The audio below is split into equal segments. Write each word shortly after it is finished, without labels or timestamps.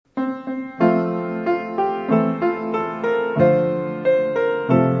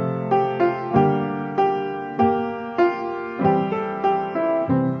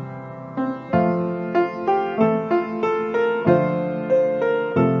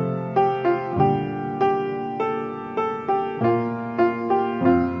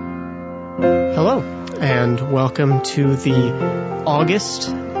and welcome to the August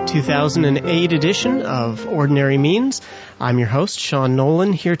 2008 edition of Ordinary Means. I'm your host, Sean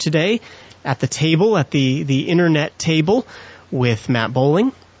Nolan, here today at the table, at the internet table, with Matt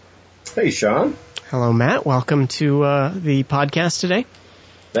Bowling. Hey, Sean. Hello, Matt. Welcome to the podcast today.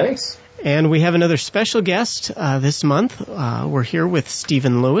 Thanks. And we have another special guest this month. We're here with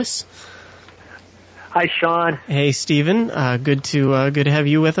Stephen Lewis. Hi, Sean. Hey, Stephen. Good to have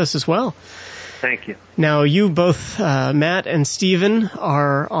you with us as well. Thank you. Now, you both, Matt and Stephen,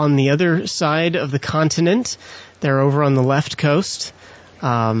 are on the other side of the continent. They're over on the left coast.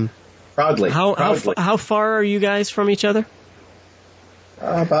 Proudly. How far are you guys from each other?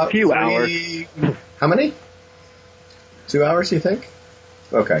 About a few hours. How many? 2 hours, you think?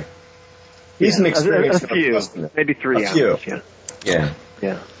 Okay. He's an experienced a few, maybe 3 hours.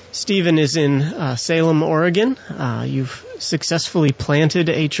 Yeah. Stephen is in Salem, Oregon. You've successfully planted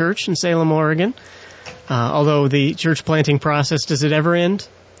a church in Salem, Oregon. Although the church planting process, does it ever end?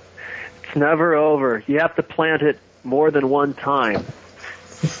 It's never over. You have to plant it more than one time.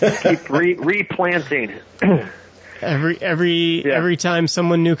 Keep replanting. Every time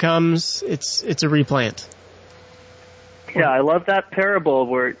someone new comes, it's a replant. Yeah, I love that parable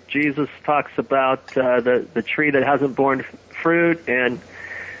where Jesus talks about the tree that hasn't borne fruit, and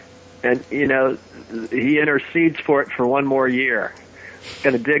you know, he intercedes for it for one more year.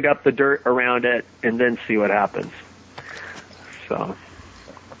 Going to dig up the dirt around it and then see what happens. So,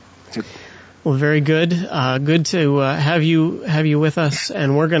 well, very good. Good to have you with us,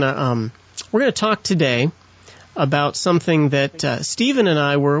 and we're gonna talk today about something that Stephen and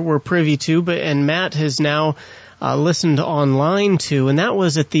I were privy to, and Matt has now listened online to, and that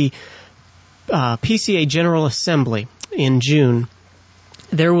was at the PCA General Assembly in June.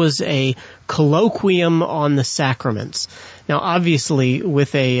 There was a colloquium on the sacraments. Now, obviously,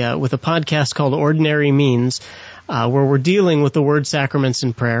 with a podcast called Ordinary Means, where we're dealing with the word sacraments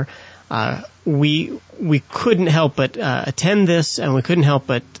and prayer, we couldn't help but attend this, and we couldn't help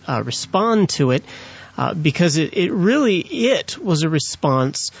but respond to it, because it really was a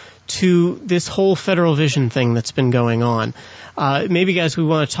response to this whole Federal Vision thing that's been going on. Maybe, guys, we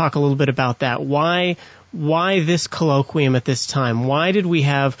want to talk a little bit about that. Why this colloquium at this time? Why did we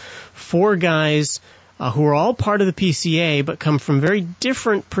have four guys who are all part of the PCA but come from very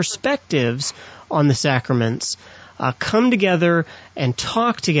different perspectives on the sacraments come together and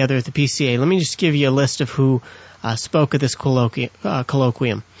talk together at the PCA? Let me just give you a list of who spoke at this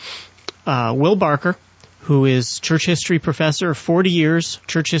colloquium. Will Barker, who is church history professor, 40 years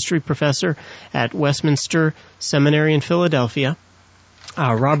church history professor at Westminster Seminary in Philadelphia.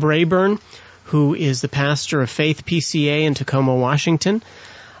 Rob Rayburn, who is the pastor of Faith PCA in Tacoma, Washington.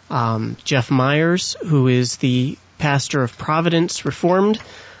 Jeff Myers, who is the pastor of Providence Reformed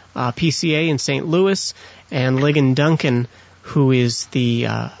PCA in St. Louis. And Ligon Duncan, who is the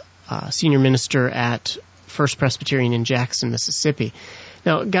senior minister at First Presbyterian in Jackson, Mississippi.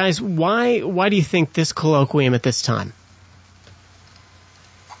 Now, guys, why do you think this colloquium at this time?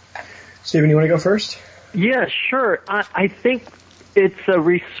 Stephen, you want to go first? Yeah, sure. I think it's a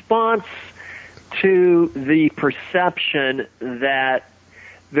response to the perception that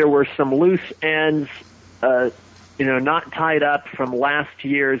there were some loose ends, not tied up from last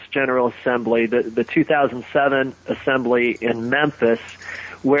year's General Assembly, the 2007 Assembly in Memphis,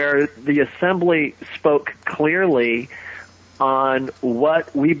 where the Assembly spoke clearly on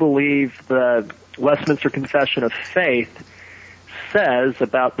what we believe the Westminster Confession of Faith says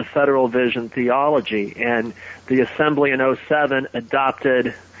about the Federal Vision theology. And the Assembly in 2007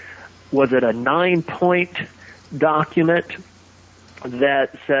 adopted, was it a 9-point document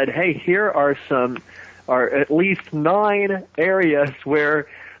that said, hey, here are at least 9 areas where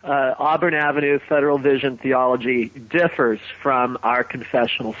Auburn Avenue Federal Vision theology differs from our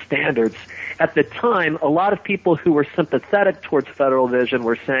confessional standards. At the time, a lot of people who were sympathetic towards Federal Vision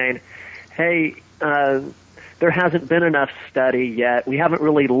were saying, hey, there hasn't been enough study yet. We haven't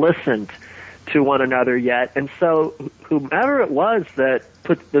really listened to one another yet. And so whomever it was that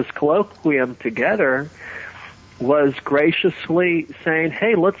put this colloquium together was graciously saying,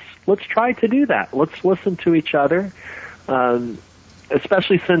 hey, let's try to do that. Let's listen to each other,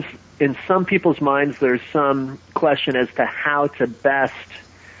 especially since in some people's minds there's some question as to how to best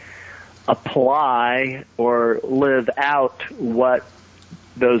apply or live out what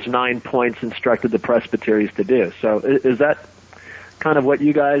those 9 points instructed the presbyteries to do. So is that kind of what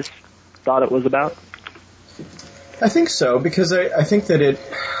you guys thought it was about? I think so, because I think that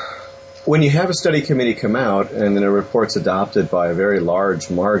when you have a study committee come out and then a report's adopted by a very large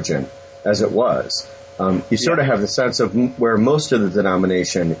margin, as it was, you sort of have the sense of where most of the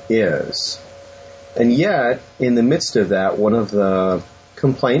denomination is. And yet, in the midst of that, one of the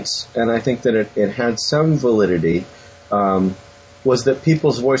complaints, and I think that it had some validity, was that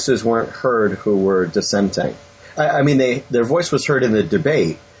people's voices weren't heard who were dissenting. I mean, their voice was heard in the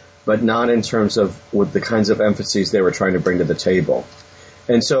debate, but not in terms of with the kinds of emphases they were trying to bring to the table.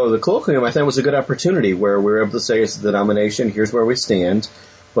 And so the colloquium, I think, was a good opportunity where we were able to say, as the denomination, here's where we stand,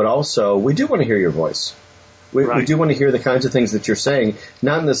 but also we do want to hear your voice. We do want to hear the kinds of things that you're saying,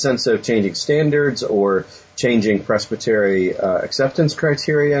 not in the sense of changing standards or changing presbytery acceptance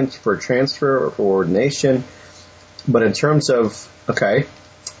criteria for transfer or for ordination, but in terms of, okay,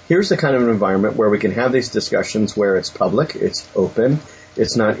 here's the kind of environment where we can have these discussions where it's public, it's open,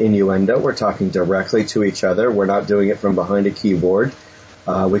 it's not innuendo, we're talking directly to each other, we're not doing it from behind a keyboard.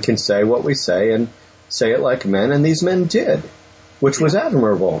 We can say what we say and say it like men, and these men did, which was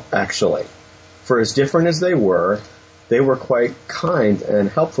admirable, actually. For as different as they were quite kind and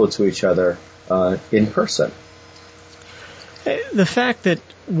helpful to each other in person. The fact that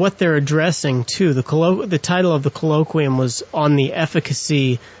what they're addressing, too, the title of the colloquium was On the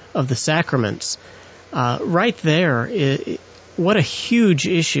Efficacy of the Sacraments. Right there, what a huge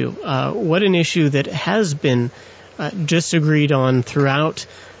issue. What an issue that has been disagreed on throughout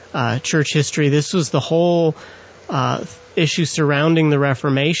church history. This was the whole issue surrounding the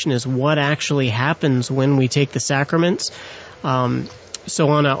Reformation, is what actually happens when we take the sacraments. So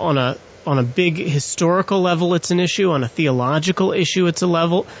on a big historical level, it's an issue. On a theological issue, it's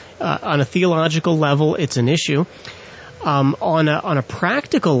on a theological level, it's an issue. On a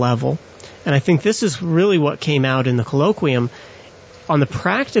practical level, and I think this is really what came out in the colloquium. On the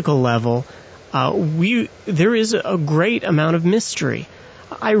practical level, there is a great amount of mystery.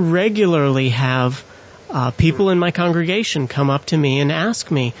 I regularly have people in my congregation come up to me and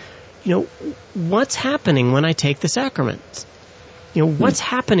ask me, what's happening when I take the sacraments? What's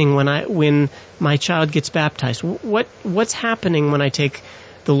happening when my child gets baptized? What's happening when I take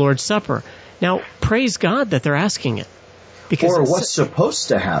the Lord's Supper? Now, praise God that they're asking it. Or what's supposed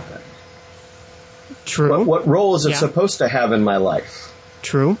to happen? True. What role is it supposed to have in my life?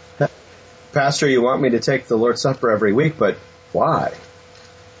 True. Pastor, you want me to take the Lord's Supper every week, but why?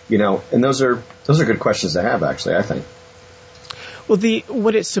 And those are good questions to have, actually, I think. Well,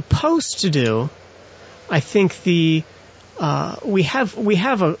 what it's supposed to do, I think we have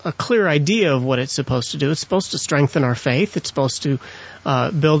a clear idea of what it's supposed to do. It's supposed to strengthen our faith. It's supposed to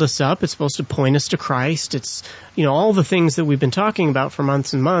build us up. It's supposed to point us to Christ. It's all the things that we've been talking about for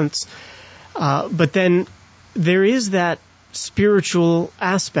months and months. But then there is that spiritual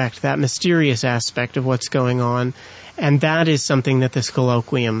aspect, that mysterious aspect of what's going on, and that is something that this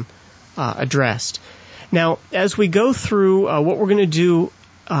colloquium addressed. Now, as we go through, what we're going to do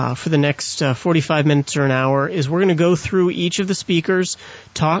for the next 45 minutes or an hour is we're going to go through each of the speakers,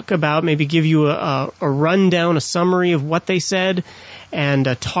 talk about, maybe give you a rundown, a summary of what they said, and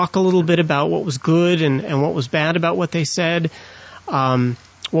talk a little bit about what was good and what was bad about what they said,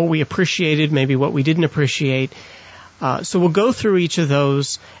 what we appreciated, maybe what we didn't appreciate. So we'll go through each of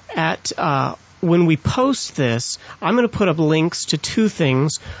those. When we post this, I'm going to put up links to two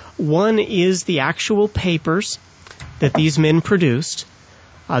things. One is the actual papers that these men produced.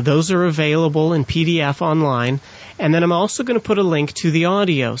 Those are available in PDF online. And then I'm also going to put a link to the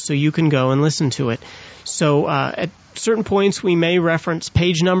audio so you can go and listen to it. So at certain points we may reference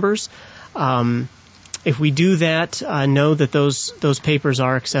page numbers. If we do that, know that those papers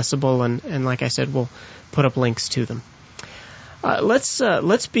are accessible, and like I said, we'll put up links to them.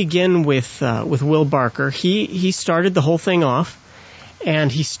 Let's begin with Will Barker. He started the whole thing off,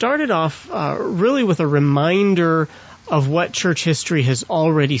 and he started off really with a reminder of what church history has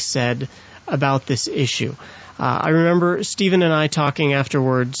already said about this issue. I remember Stephen and I talking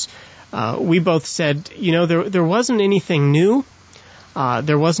afterwards. We both said, there wasn't anything new.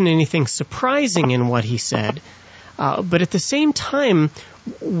 There wasn't anything surprising in what he said. But at the same time,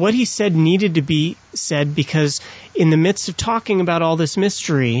 what he said needed to be said because in the midst of talking about all this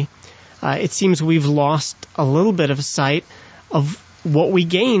mystery, it seems we've lost a little bit of sight of what we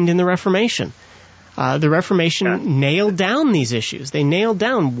gained in the Reformation. The Reformation nailed down these issues. They nailed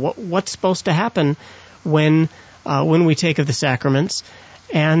down what's supposed to happen when we take of the sacraments.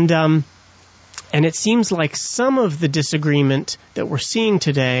 And it seems like some of the disagreement that we're seeing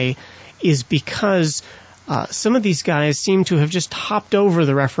today is because some of these guys seem to have just hopped over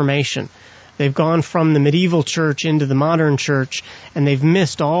the Reformation. They've gone from the medieval church into the modern church, and they've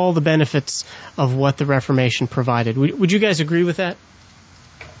missed all the benefits of what the Reformation provided. Would you guys agree with that?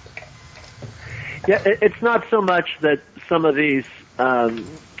 Yeah, it's not so much that some of these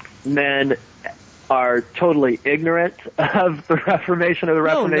men are totally ignorant of the Reformation or the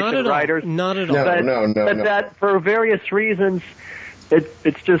Reformation writers. Not at all. But that for various reasons,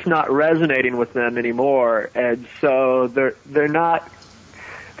 it's just not resonating with them anymore, and so they're not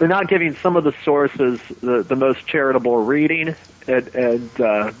giving some of the sources the most charitable reading, and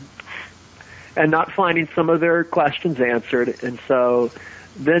not finding some of their questions answered, and so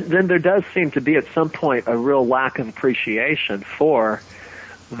then there does seem to be at some point a real lack of appreciation for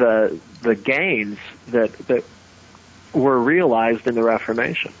the gains that were realized in the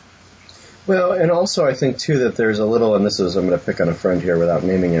Reformation. Well, and also I think too that there's a little, and I'm going to pick on a friend here without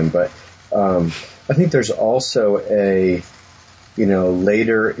naming him, but I think there's also a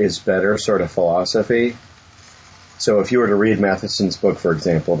later is better sort of philosophy. So if you were to read Matheson's book, for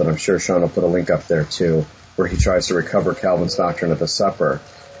example, that I'm sure Sean will put a link up there too, where he tries to recover Calvin's doctrine of the supper,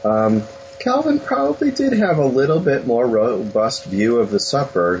 Calvin probably did have a little bit more robust view of the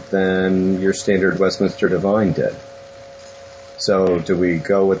supper than your standard Westminster Divine did. So do we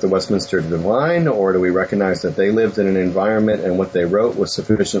go with the Westminster Divine, or do we recognize that they lived in an environment and what they wrote was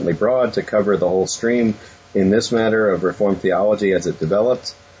sufficiently broad to cover the whole stream in this matter of Reformed theology as it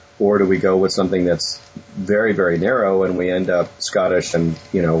developed? Or do we go with something that's very, very narrow and we end up Scottish and,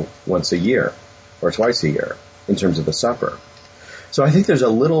 once a year or twice a year in terms of the supper? So I think there's a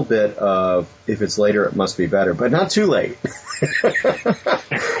little bit of, if it's later, it must be better, but not too late.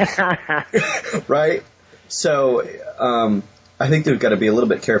 Right? So I think we've got to be a little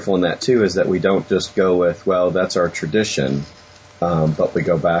bit careful in that, too, is that we don't just go with, well, that's our tradition, but we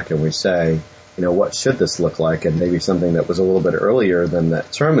go back and we say, what should this look like? And maybe something that was a little bit earlier than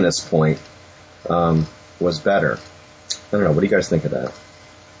that terminus point was better. I don't know. What do you guys think of that?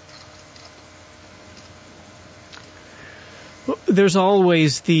 There's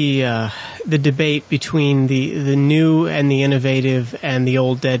always the debate between the new and the innovative and the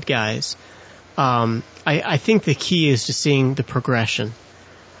old dead guys. I think the key is to seeing the progression,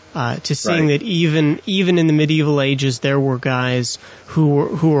 to seeing that even in the medieval ages there were guys who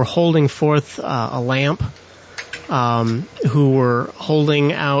were holding forth a lamp, who were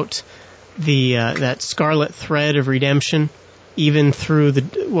holding out that scarlet thread of redemption, even through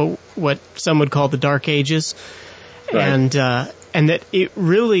what some would call the Dark Ages. Right. And that it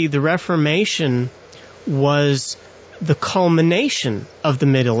really, the Reformation was the culmination of the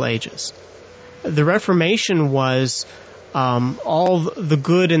Middle Ages. The Reformation was all the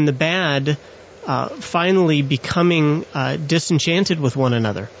good and the bad finally becoming disenchanted with one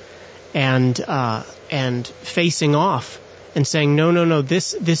another, and facing off and saying, no,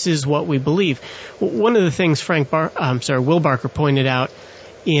 this is what we believe. One of the things Will Barker pointed out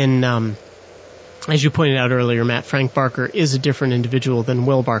in. As you pointed out earlier, Matt, Frank Barker is a different individual than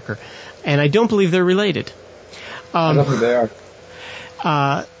Will Barker, and I don't believe they're related. I don't think they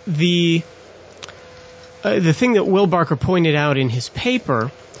are. The thing that Will Barker pointed out in his paper,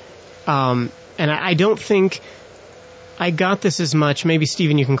 and I don't think I got this as much. Maybe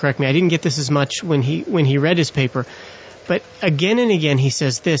Stephen, you can correct me. I didn't get this as much when he read his paper, but again and again he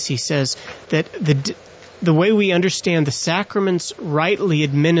says this. He says that the way we understand the sacraments rightly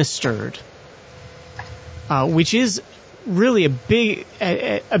administered, which is really a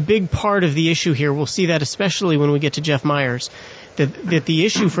big part of the issue here. We'll see that especially when we get to Jeff Myers, that the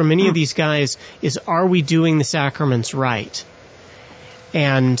issue for many of these guys is, are we doing the sacraments right?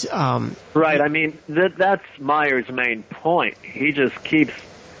 And right. I mean, that's Myers' main point. He just keeps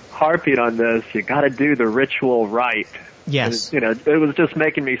harping on this. You got to do the ritual right. Yes. And, it was just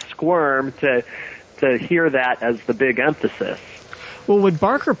making me squirm to hear that as the big emphasis. Well, what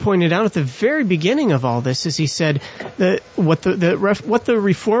Barker pointed out at the very beginning of all this is he said that what the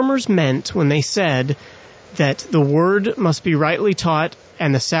Reformers meant when they said that the Word must be rightly taught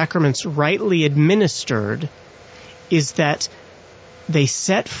and the sacraments rightly administered is that they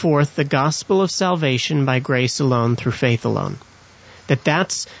set forth the gospel of salvation by grace alone through faith alone.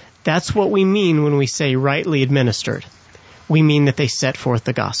 That's what we mean when we say rightly administered. We mean that they set forth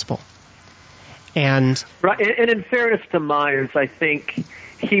the gospel. And right, and in fairness to Myers, I think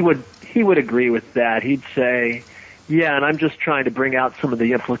he would agree with that. He'd say, yeah, and I'm just trying to bring out some of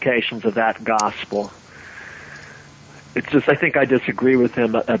the implications of that gospel. It's just, I think I disagree with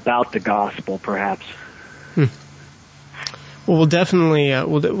him about the gospel, perhaps. Well, we'll definitely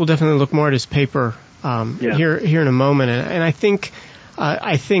look more at his paper here in a moment, and I think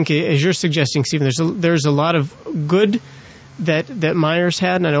as you're suggesting, Stephen, there's a lot of good that Myers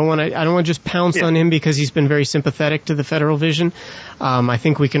had, and I don't want to just pounce on him because he's been very sympathetic to the Federal Vision. I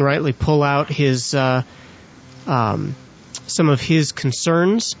think we can rightly pull out his some of his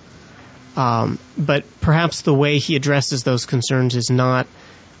concerns, but perhaps the way he addresses those concerns is not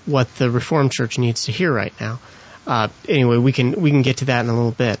what the Reformed Church needs to hear right now. Anyway, we can get to that in a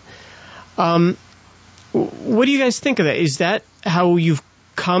little bit. What do you guys think of that? Is that how you've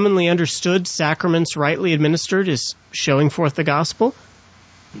commonly understood sacraments rightly administered, is showing forth the gospel?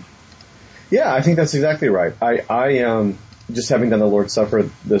 Yeah, I think that's exactly right. I just having done the Lord's Supper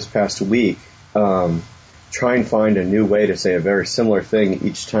this past week, try and find a new way to say a very similar thing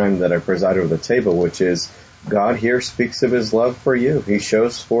each time that I preside over the table, which is God here speaks of his love for you. He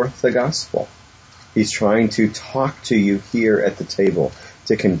shows forth the gospel. He's trying to talk to you here at the table,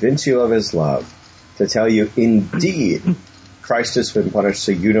 to convince you of his love, to tell you, indeed, Christ has been punished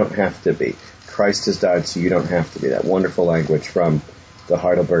so you don't have to be. Christ has died so you don't have to be. That wonderful language from the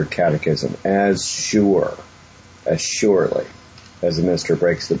Heidelberg Catechism. As surely as the minister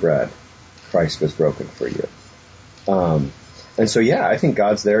breaks the bread, Christ was broken for you. And so, yeah, I think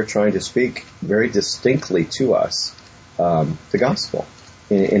God's there trying to speak very distinctly to us the gospel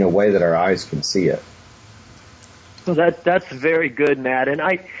in a way that our eyes can see it. Well, that's very good, Matt. And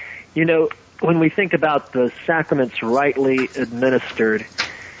when we think about the sacraments rightly administered,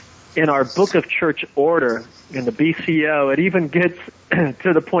 in our Book of Church Order, in the BCO, it even gets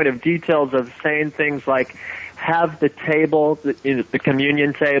to the point of details of saying things like, have the table, the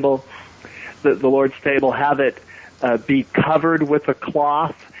communion table, the Lord's table, have it be covered with a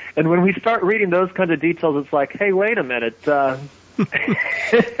cloth. And when we start reading those kinds of details, it's like, hey, wait a minute.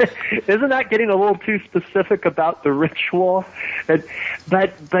 Isn't that getting a little too specific about the ritual?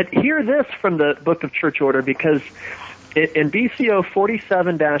 But hear this from the Book of Church Order, because in BCO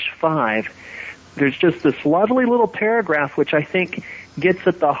 47-5, there's just this lovely little paragraph which I think gets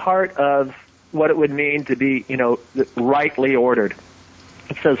at the heart of what it would mean to be, rightly ordered.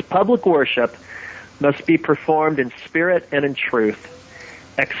 It says, public worship must be performed in spirit and in truth.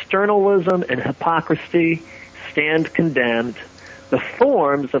 Externalism and hypocrisy stand condemned. The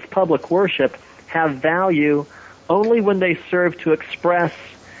forms of public worship have value only when they serve to express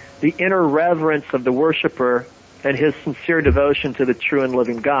the inner reverence of the worshiper and his sincere devotion to the true and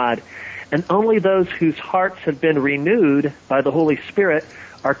living God. And only those whose hearts have been renewed by the Holy Spirit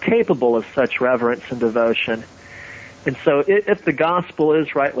are capable of such reverence and devotion. And so if the gospel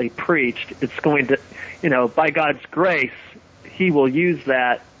is rightly preached, it's going to, by God's grace, he will use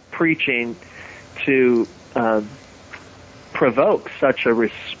that preaching to provoke such a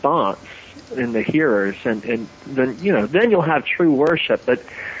response in the hearers, and then you'll have true worship. But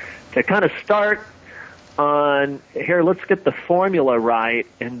to kind of start on here, let's get the formula right,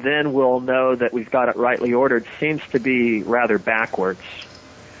 and then we'll know that we've got it rightly ordered, seems to be rather backwards.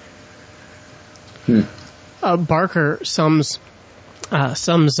 Barker sums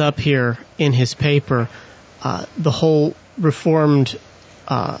up here in his paper the whole Reformed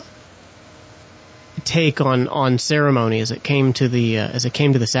take on ceremony as it came to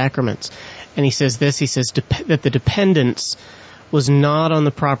the sacraments, and he says this. He says that the dependence was not on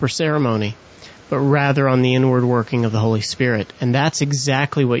the proper ceremony, but rather on the inward working of the Holy Spirit, and that's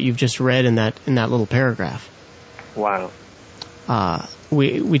exactly what you've just read in that little paragraph. Wow.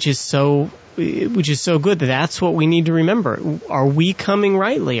 Which is so good. That's what we need to remember. Are we coming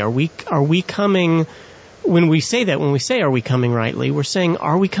rightly? Are we coming? When we say are we coming rightly, we're saying,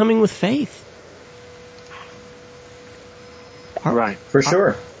 are we coming with faith? Right, for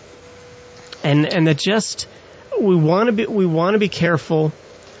sure. And that just we want to be careful.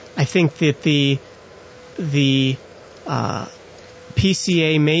 I think that the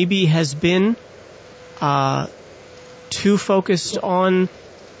PCA maybe has been too focused on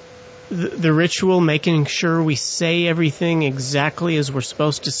the ritual, making sure we say everything exactly as we're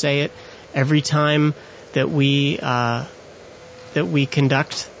supposed to say it every time that we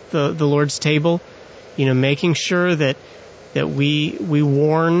conduct the Lord's table. Making sure that we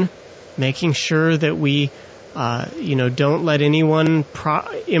warn, making sure that we don't let anyone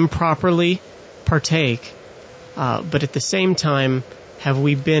improperly partake. But at the same time, have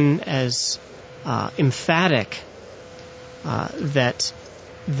we been as emphatic that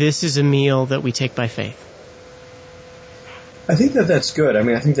this is a meal that we take by faith? I think that's good.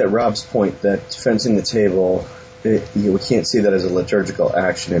 I think that Rob's point that fencing the table, we can't see that as a liturgical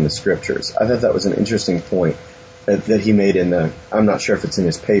action in the Scriptures. I thought that was an interesting point that he made I'm not sure if it's in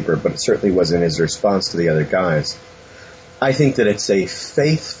his paper, but it certainly was in his response to the other guys. I think that it's a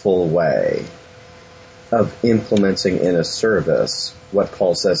faithful way of implementing in a service what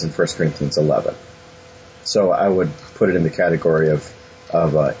Paul says in 1 Corinthians 11. So I would put it in the category of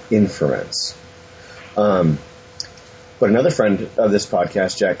inference. But another friend of this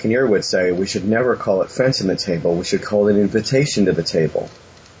podcast, Jack Kinnear, would say we should never call it fencing the table. We should call it an invitation to the table.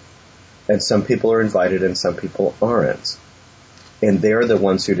 And some people are invited and some people aren't. and they're the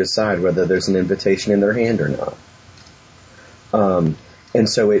ones who decide whether there's an invitation in their hand or not. And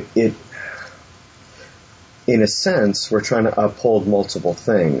so it, in a sense, we're trying to uphold multiple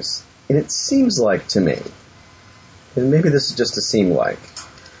things. And it seems like to me, and maybe this is just a seem like,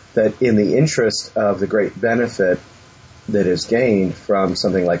 that in the interest of the great benefit that is gained from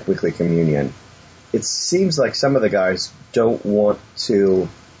something like weekly communion, it seems like some of the guys don't want to,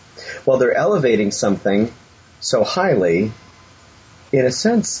 while they're elevating something so highly, in a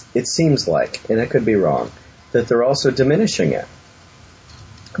sense, it seems like, and I could be wrong, that they're also diminishing it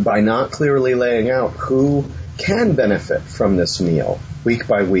by not clearly laying out who can benefit from this meal week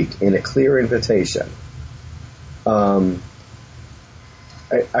by week in a clear invitation. I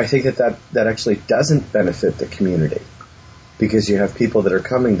think that actually doesn't benefit the community, because you have people that are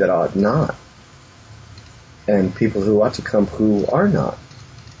coming that ought not, and people who ought to come who are not.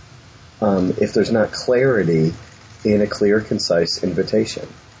 If there's not clarity in a clear, concise invitation.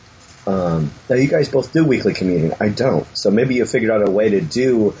 Now, you guys both do weekly communion. I don't. So maybe you figured out a way to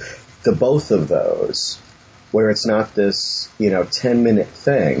do the both of those, where it's not this, 10-minute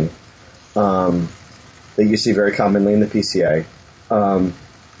thing that you see very commonly in the PCA,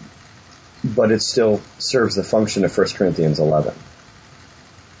 but it still serves the function of 1 Corinthians 11.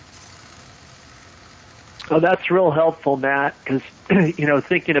 Oh, that's real helpful, Matt, because,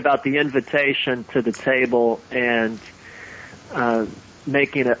 thinking about the invitation to the table and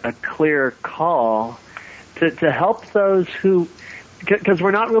making a clear call to help those who, because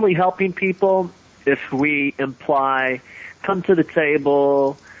we're not really helping people if we imply, come to the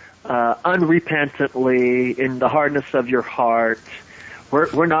table unrepentantly in the hardness of your heart.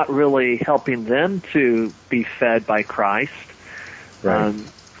 We're not really helping them to be fed by Christ. Right.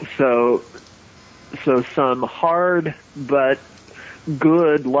 So some hard but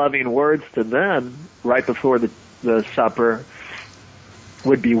good, loving words to them right before the supper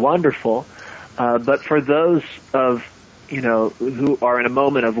would be wonderful. But for those who are in a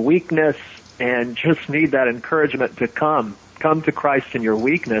moment of weakness and just need that encouragement to come to Christ in your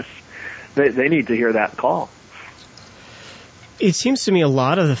weakness, they need to hear that call. It seems to me a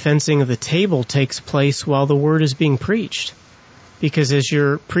lot of the fencing of the table takes place while the word is being preached. Because as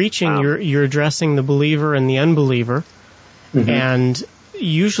you're preaching, you're addressing the believer and the unbeliever. Mm-hmm. And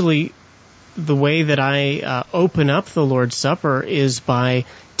usually the way that I open up the Lord's Supper is by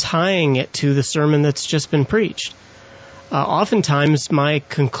tying it to the sermon that's just been preached. Oftentimes my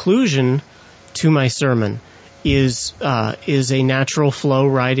conclusion to my sermon is a natural flow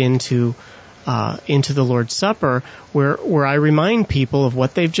right into the Lord's Supper, where I remind people of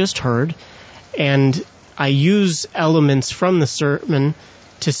what they've just heard, and I use elements from the sermon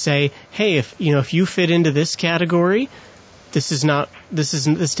to say, hey, if you fit into this category, this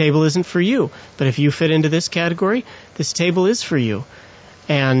table isn't for you. But if you fit into this category, this table is for you.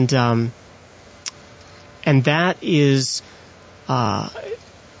 And that is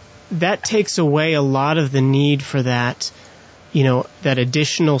that takes away a lot of the need for that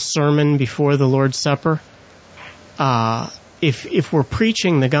additional sermon before the Lord's Supper. If we're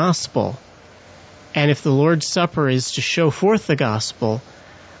preaching the gospel, and if the Lord's Supper is to show forth the gospel,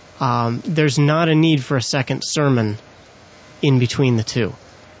 there's not a need for a second sermon in between the two.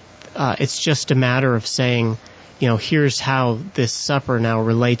 It's just a matter of saying, here's how this supper now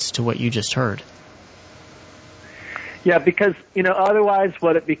relates to what you just heard. Yeah, because, otherwise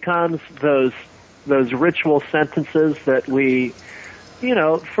what it becomes, those ritual sentences that we,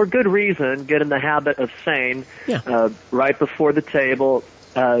 for good reason, get in the habit of saying right before the table.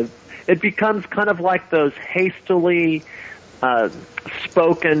 It becomes kind of like those hastily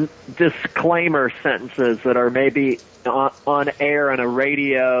spoken disclaimer sentences that are maybe on air on a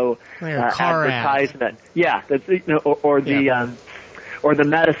radio advertisement. Ad. Yeah, that's, or the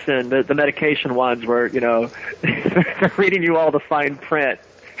medicine, the medication ones where they're reading you all the fine print,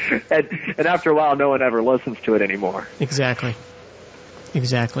 and after a while, no one ever listens to it anymore. Exactly.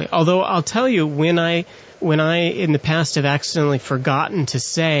 Although I'll tell you, when I in the past have accidentally forgotten to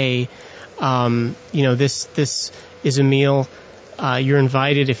say, this is a meal. You're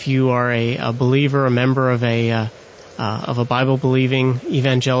invited if you are a believer, a member of a Bible-believing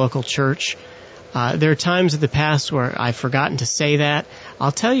evangelical church. There are times in the past where I've forgotten to say that.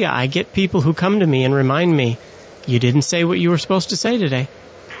 I'll tell you, I get people who come to me and remind me, you didn't say what you were supposed to say today.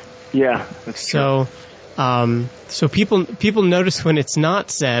 Yeah, that's true. So people notice when it's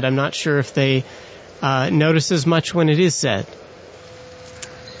not said. I'm not sure if they notice as much when it is said.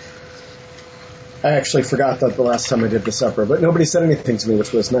 I actually forgot that the last time I did the supper, but nobody said anything to me,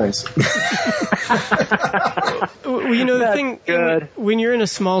 which was nice. Well, you know, the thing, when you're in a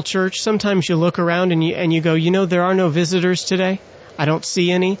small church, sometimes you look around and you go, there are no visitors today. I don't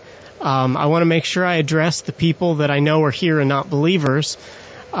see any. I want to make sure I address the people that I know are here and not believers.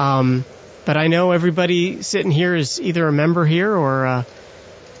 But I know everybody sitting here is either a member here or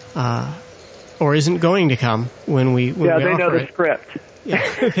isn't going to come when we they know the script.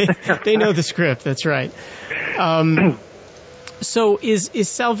 Yeah, they know the script. That's right. So is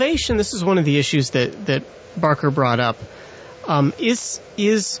salvation? This is one of the issues that Barker brought up.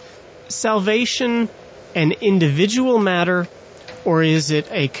 Is salvation an individual matter, or is it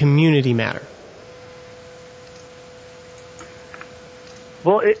a community matter?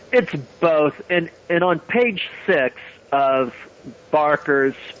 Well, it's both. And on page 6 of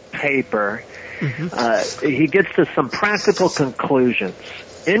Barker's paper, he gets to some practical conclusions,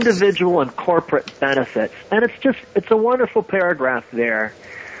 individual and corporate benefits. And it's a wonderful paragraph there.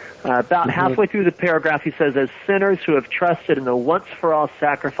 About halfway through the paragraph, he says, as sinners who have trusted in the once-for-all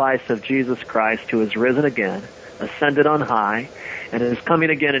sacrifice of Jesus Christ, who has risen again, ascended on high, and is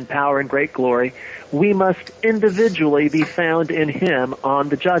coming again in power and great glory, we must individually be found in him on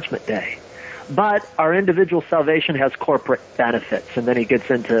the judgment day. But our individual salvation has corporate benefits, and then he gets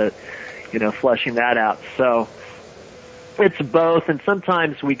into, fleshing that out. So it's both, and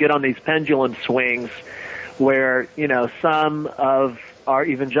sometimes we get on these pendulum swings where, some of our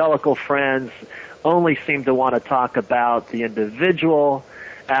evangelical friends only seem to want to talk about the individual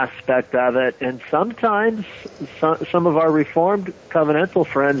aspect of it, and sometimes some of our Reformed covenantal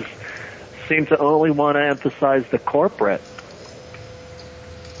friends seem to only want to emphasize the corporate.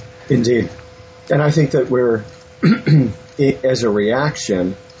 Indeed. And I think that we're, as a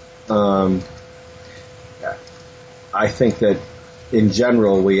reaction, I think that in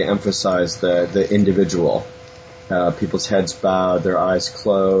general we emphasize the individual. People's heads bowed, their eyes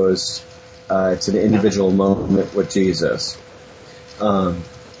closed. It's an individual moment with Jesus.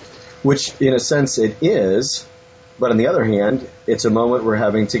 Which, in a sense, it is, but on the other hand, it's a moment we're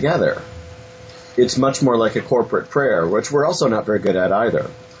having together. It's much more like a corporate prayer, which we're also not very good at either.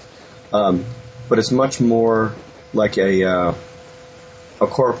 But it's much more like a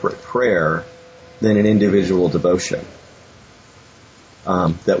corporate prayer than an individual devotion.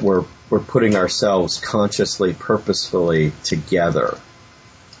 That we're putting ourselves consciously, purposefully together.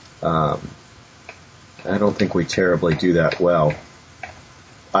 I don't think we terribly do that well.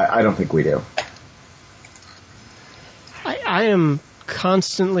 I don't think we do. I am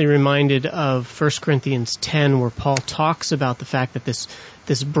constantly reminded of 1 Corinthians 10, where Paul talks about the fact that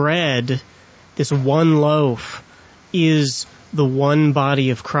this bread, this one loaf, is the one body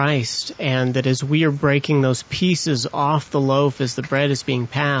of Christ, and that as we are breaking those pieces off the loaf as the bread is being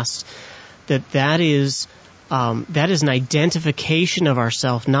passed, that is an identification of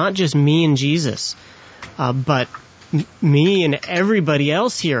ourselves, not just me and Jesus, but me and everybody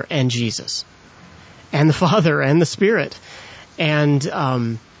else here and Jesus and the Father and the Spirit. And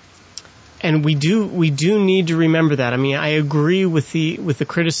we do need to remember that. I mean, I agree with the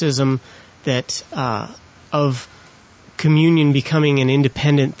criticism that of communion becoming an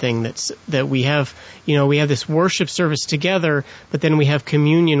independent thing, that we have this worship service together, but then we have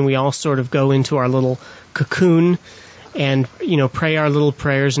communion. We all sort of go into our little cocoon and pray our little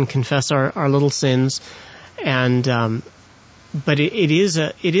prayers and confess our little sins. And but it is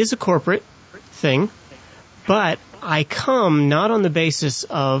a corporate thing. But I come not on the basis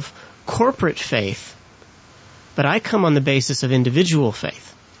of corporate faith, but I come on the basis of individual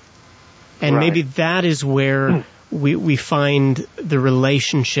faith. And right. Maybe that is where we find the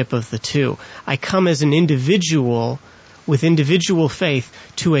relationship of the two. I come as an individual with individual faith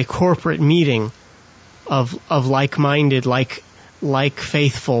to a corporate meeting of like-minded, like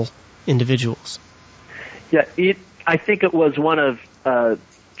faithful individuals. Yeah, I think it was one of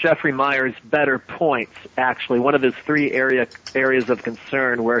Jeffrey Meyer's better points, actually, one of his 3 areas of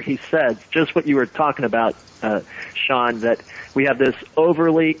concern, where he said just what you were talking about, Sean, that we have this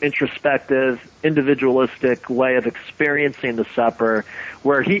overly introspective, individualistic way of experiencing the supper,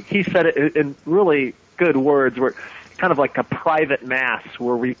 where he said it in really good words, where kind of like a private mass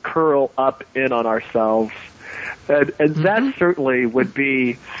where we curl up in on ourselves. And that certainly would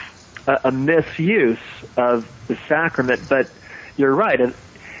be a misuse of the sacrament, but you're right.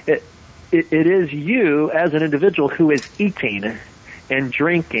 It is you as an individual who is eating and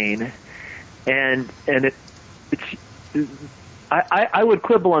drinking, and I would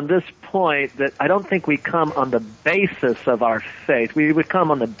quibble on this point that I don't think we come on the basis of our faith. We would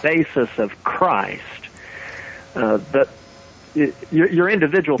come on the basis of Christ. But your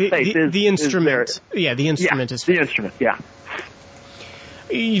individual faith is the instrument. Is there. Yeah, the instrument is the instrument. Yeah.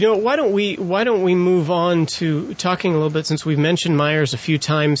 Why don't we move on to talking a little bit, since we've mentioned Myers a few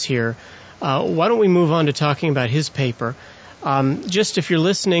times here. Why don't we move on to talking about his paper? Just if you're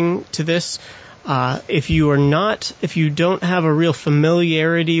listening to this, if you don't have a real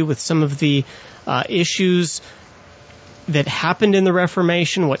familiarity with some of the issues that happened in the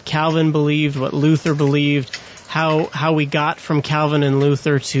Reformation, what Calvin believed, what Luther believed, how we got from Calvin and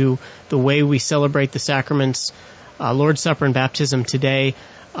Luther to the way we celebrate the sacraments, Lord's Supper and baptism today,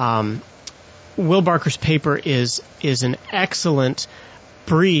 Will Barker's paper is an excellent,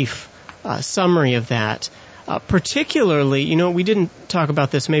 brief summary of that. Particularly, we didn't talk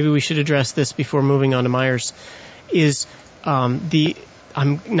about this. Maybe we should address this before moving on to Myers. Is I'm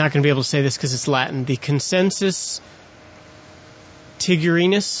not going to be able to say this because it's Latin. The Consensus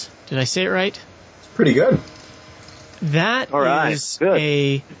Tigurinus. Did I say it right? It's pretty good. That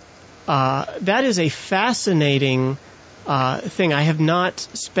is a fascinating thing. I have not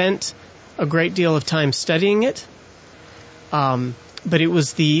spent a great deal of time studying it. But it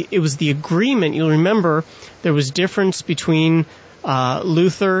was the agreement. You'll remember there was difference between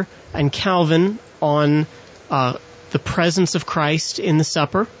Luther and Calvin on the presence of Christ in the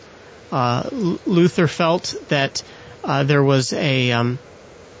supper. Luther felt that there was a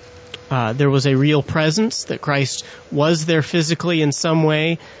real presence, that Christ was there physically in some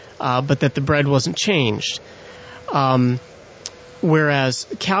way, but that the bread wasn't changed. Whereas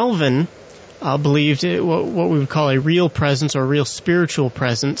Calvin believed what we would call a real presence or a real spiritual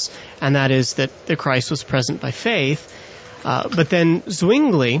presence, and that is that Christ was present by faith. But then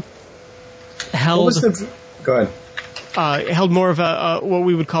Zwingli held more of a what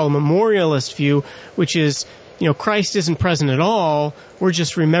we would call a memorialist view, which is, Christ isn't present at all. We're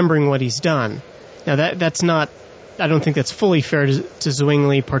just remembering what he's done. Now that's not. I don't think that's fully fair to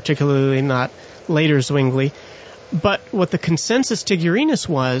Zwingli, particularly not later Zwingli. But what the Consensus Tigurinus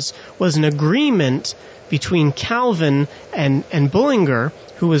was an agreement between Calvin and Bullinger,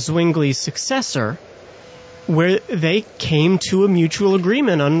 who was Zwingli's successor, where they came to a mutual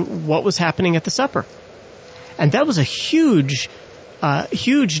agreement on what was happening at the supper. And that was a huge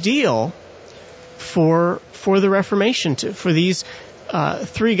deal for the Reformation, for these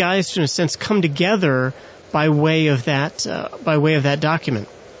three guys to, in a sense, come together by way of that document.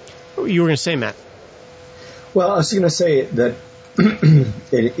 What you were going to say, Matt? Well, I was going to say that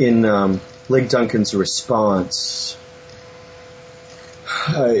in Lig Duncan's response,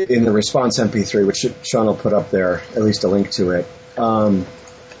 in the response MP3, which Sean will put up there, at least a link to it, one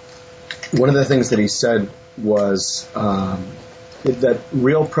of the things that he said was that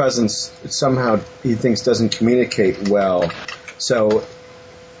real presence somehow he thinks doesn't communicate well. So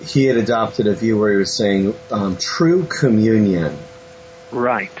he had adopted a view where he was saying true communion.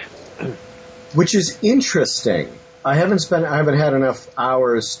 Right. Which is interesting. I haven't had enough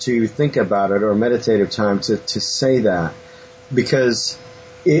hours to think about it or meditative time to say that, because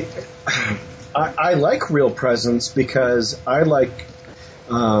I like real presence, because I like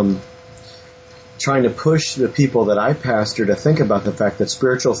trying to push the people that I pastor to think about the fact that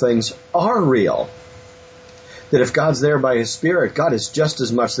spiritual things are real. That if God's there by His Spirit, God is just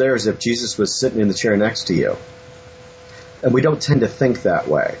as much there as if Jesus was sitting in the chair next to you. And we don't tend to think that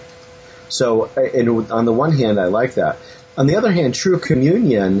way. So, on the one hand, I like that. On the other hand, true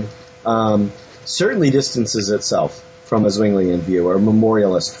communion certainly distances itself from a Zwinglian view or a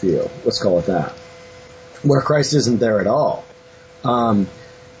memorialist view. Let's call it that, where Christ isn't there at all,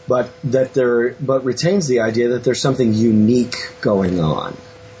 but retains the idea that there's something unique going on.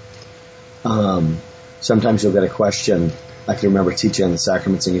 Sometimes you'll get a question. I can remember teaching on the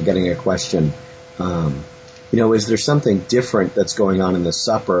sacraments and you're getting a question. Is there something different that's going on in the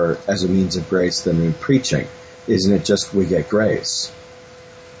supper as a means of grace than in preaching? Isn't it just we get grace?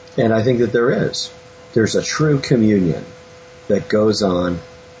 And I think that there is. There's a true communion that goes on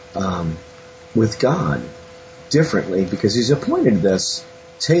with God differently, because He's appointed this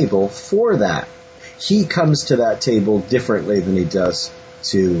table for that. He comes to that table differently than He does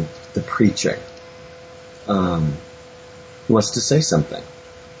to the preaching. He wants to say something.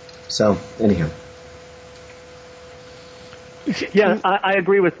 So, anyhow. Yeah, I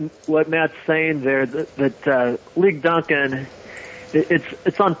agree with what Matt's saying there, that Lig Duncan,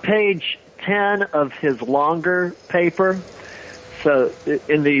 it's on page 10 of his longer paper. So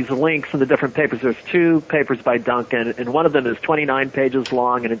in these links in the different papers, there's two papers by Duncan, and one of them is 29 pages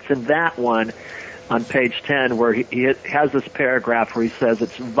long, and it's in that one on page 10 where he has this paragraph where he says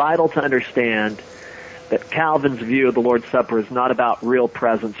it's vital to understand that Calvin's view of the Lord's Supper is not about real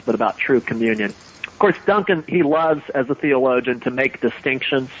presence, but about true communion. course, Duncan, he loves, as a theologian, to make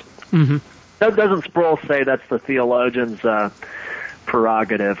distinctions. Mm-hmm. Doesn't Sproul say that's the theologian's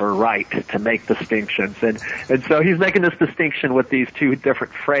prerogative or right to make distinctions? And so he's making this distinction with these two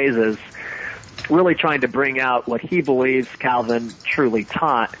different phrases, really trying to bring out what he believes Calvin truly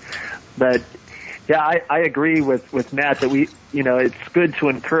taught. But yeah, I agree with Matt that it's good to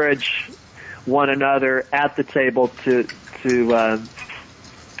encourage one another at the table to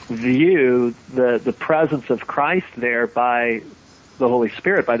view the presence of Christ there by the Holy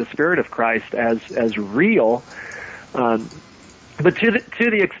Spirit, by the Spirit of Christ as real. But to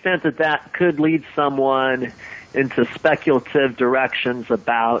the extent that could lead someone into speculative directions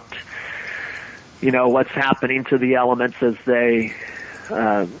about, what's happening to the elements as they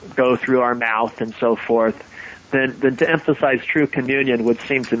go through our mouth and so forth, then to emphasize true communion would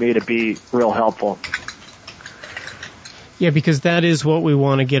seem to me to be real helpful. Yeah, because that is what we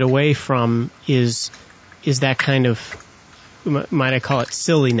want to get away from is that kind of, might I call it,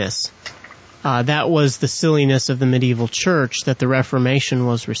 silliness. That was the silliness of the medieval church that the Reformation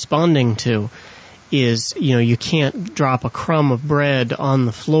was responding to, is, you can't drop a crumb of bread on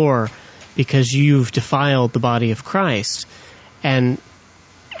the floor because you've defiled the body of Christ. And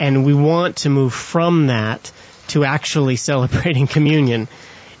we want to move from that to actually celebrating communion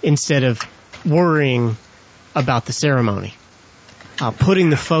instead of worrying about the ceremony, putting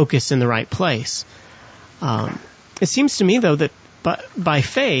the focus in the right place. It seems to me, though, that by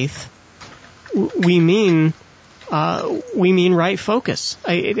faith we mean right focus.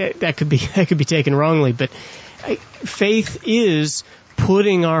 That could be taken wrongly, but faith is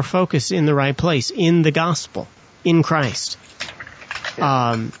putting our focus in the right place, in the gospel, in Christ,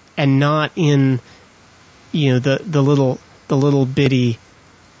 and not in the little bitty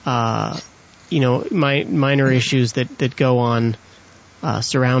minor issues that go on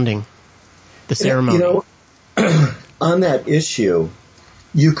surrounding the ceremony. On that issue,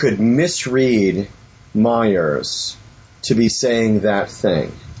 you could misread Myers to be saying that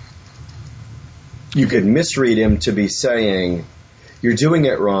thing. You could misread him to be saying, you're doing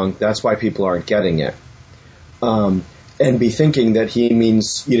it wrong, that's why people aren't getting it. And be thinking that he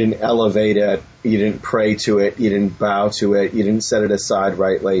means you didn't elevate it, you didn't pray to it, you didn't bow to it, you didn't set it aside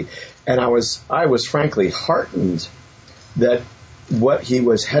rightly. And I was frankly heartened that what he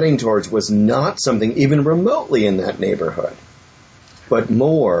was heading towards was not something even remotely in that neighborhood, but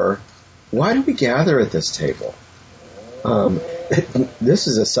more, why do we gather at this table? This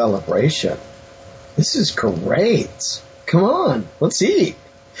is a celebration. This is great. Come on, let's eat.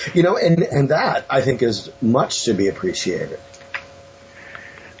 And that, I think, is much to be appreciated.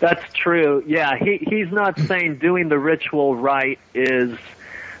 That's true. Yeah, he's not saying doing the ritual right is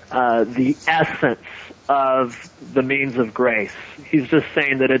the essence of the means of grace. He's just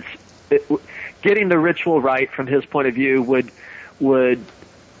saying that getting the ritual right from his point of view would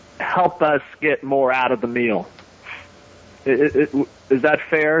help us get more out of the meal. Is that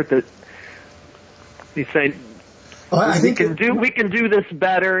fair? That he's saying we can do this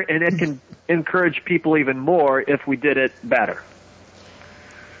better, and it can encourage people even more if we did it better.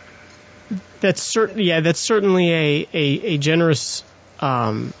 That's certainly a generous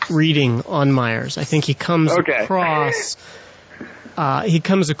reading on Myers. I think he comes across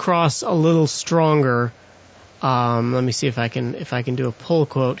a little stronger. Let me see if I can do a pull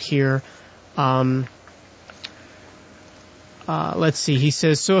quote here. Let's see. He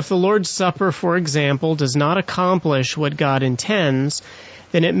says, so if the Lord's Supper, for example, does not accomplish what God intends,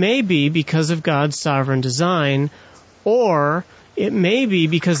 then it may be because of God's sovereign design, or it may be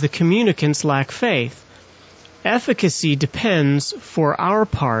because the communicants lack faith. Efficacy depends, for our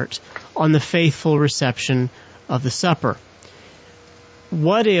part, on the faithful reception of the supper.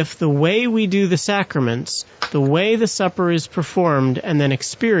 What if the way we do the sacraments, the way the supper is performed and then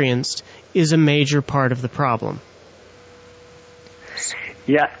experienced, is a major part of the problem?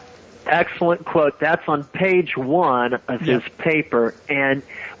 Yeah, excellent quote. That's on page 1 of his paper. And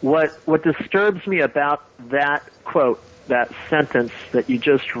what disturbs me about that quote, that sentence that you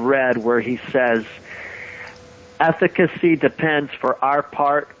just read where he says, efficacy depends for our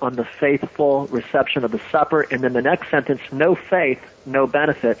part on the faithful reception of the supper, and then the next sentence, no faith, no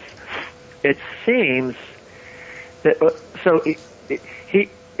benefits. It seems that,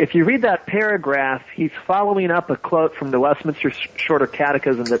 if you read that paragraph, he's following up a quote from the Westminster Shorter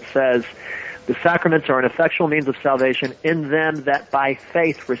Catechism that says, the sacraments are an effectual means of salvation in them that by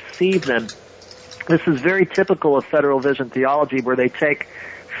faith receive them. This is very typical of Federal Vision theology, where they take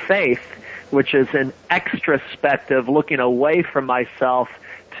faith, which is an extraspective, looking away from myself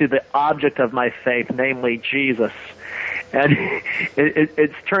to the object of my faith, namely Jesus. And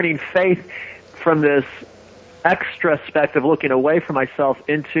it's turning faith from this extraspect looking away from myself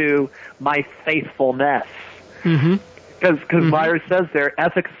into my faithfulness. Because Myers says there,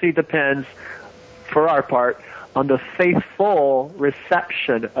 efficacy depends, for our part, on the faithful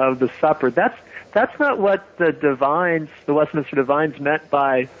reception of the supper. That's not what the Westminster Divines meant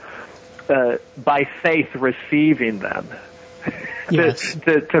by faith receiving them. Yes.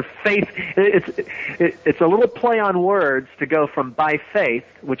 To faith, it's a little play on words to go from by faith,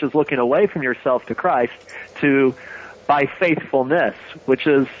 which is looking away from yourself to Christ, to by faithfulness, which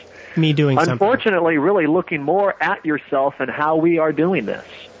is me doing unfortunately something. Really looking more at yourself and how we are doing this.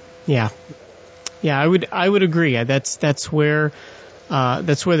 Yeah, I would agree. That's where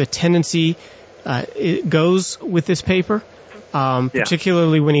the tendency it goes with this paper.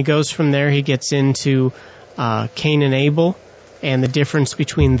 Particularly when he goes from there, he gets into Cain and Abel and the difference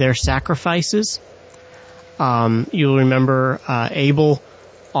between their sacrifices. You'll remember Abel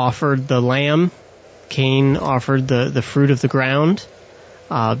offered the lamb, Cain offered the fruit of the ground,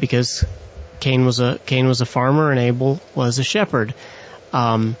 because Cain was a farmer and Abel was a shepherd.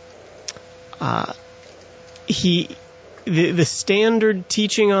 The standard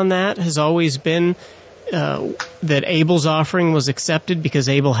teaching on that has always been that Abel's offering was accepted because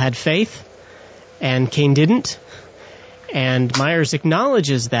Abel had faith and Cain didn't. And Myers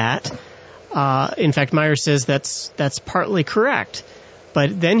acknowledges that. In fact, Myers says that's partly correct.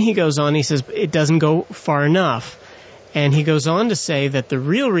 But then he goes on, he says it doesn't go far enough. And he goes on to say that the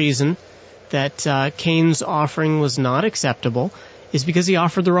real reason that Cain's offering was not acceptable is because he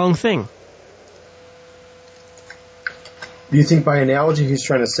offered the wrong thing. Do you think by analogy he's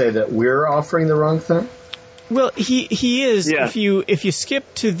trying to say that we're offering the wrong thing? Well, he is. Yeah. If you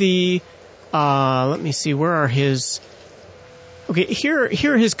skip to the let me see, where are his? Okay, here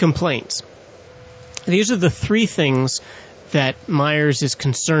are his complaints. These are the three things that Myers is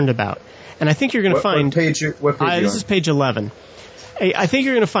concerned about, and I think you're going to find. What page this is page 11. I think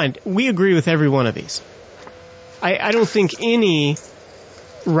you're going to find we agree with every one of these. I don't think any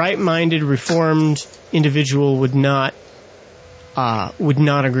right-minded, reformed individual would not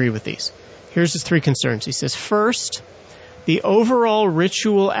agree with these. Here's his three concerns. He says, first, the overall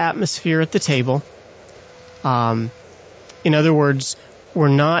ritual atmosphere at the table. In other words, we're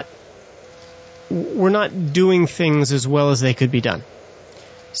not doing things as well as they could be done.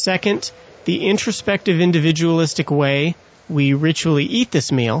 Second, the introspective, individualistic way we ritually eat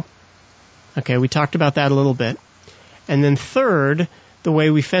this meal. Okay, we talked about that a little bit. And then third, the way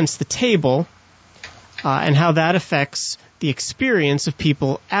we fence the table, and how that affects the experience of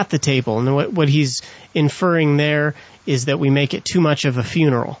people at the table. And what he's inferring there is that we make it too much of a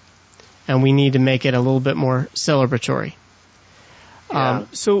funeral, and we need to make it a little bit more celebratory. Yeah.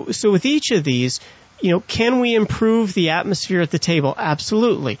 So with each of these, can we improve the atmosphere at the table?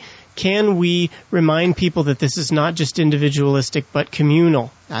 Absolutely. Can we remind people that this is not just individualistic but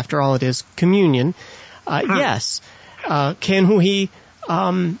communal? After all, it is communion. Yes. Can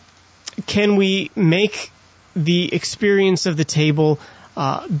we make the experience of the table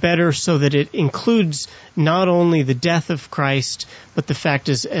better so that it includes not only the death of Christ, but the fact,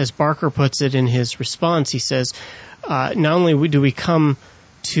 as Barker puts it in his response, he says, not only do we come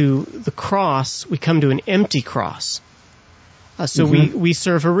to the cross, we come to an empty cross. So we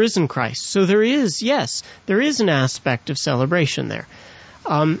serve a risen Christ. So there is an aspect of celebration there.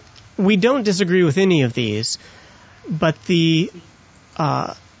 We don't disagree with any of these, but the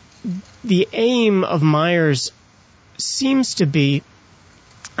aim of Myers seems to be,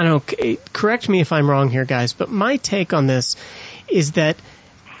 I don't know, correct me if I'm wrong here, guys, but my take on this is that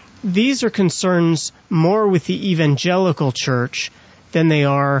these are concerns more with the evangelical church than they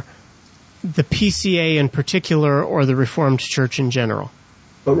are the PCA in particular or the Reformed Church in general.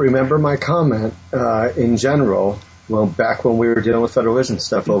 But remember my comment in general, well, back when we were dealing with Federal Vision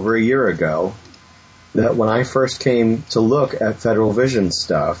stuff over a year ago, that when I first came to look at Federal Vision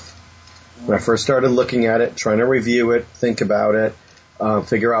stuff, when I first started looking at it, trying to review it, think about it,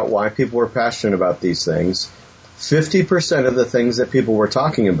 figure out why people were passionate about these things, 50% of the things that people were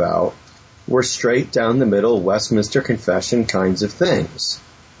talking about were straight down the middle Westminster Confession kinds of things.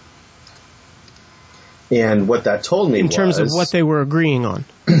 And what that told me was... In terms of what they were agreeing on.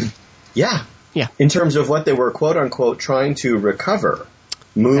 Yeah. Yeah. In terms of what they were, quote unquote, trying to recover,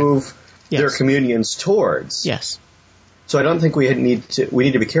 move their communions towards. Yes. So I don't think we need to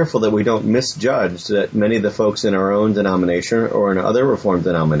be careful that we don't misjudge that many of the folks in our own denomination or in other Reformed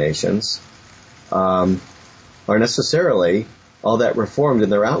denominations are necessarily all that Reformed in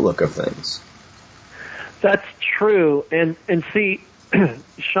their outlook of things. That's true. And see,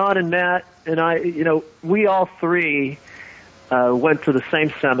 Sean and Matt and I, we all three went to the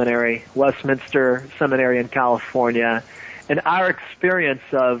same seminary, Westminster Seminary in California, and our experience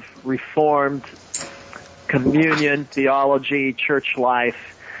of Reformed communion, theology, church life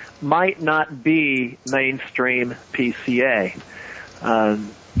might not be mainstream PCA.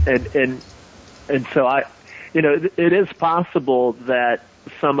 And so it is possible that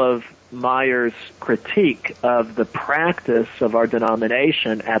some of Meyer's critique of the practice of our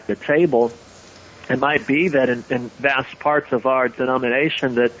denomination at the table, it might be that in vast parts of our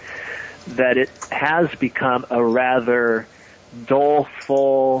denomination that it has become a rather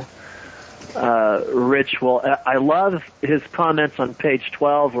doleful ritual. I love his comments on page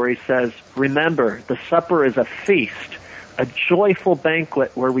 12 where he says, "Remember, the supper is a feast, a joyful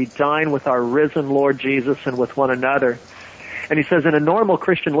banquet where we dine with our risen Lord Jesus and with one another." And he says, in a normal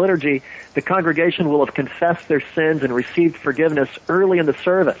Christian liturgy, the congregation will have confessed their sins and received forgiveness early in the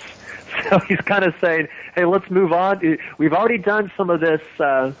service. So he's kind of saying, hey, let's move on. We've already done some of this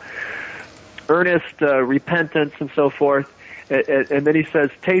earnest repentance and so forth. And then he says,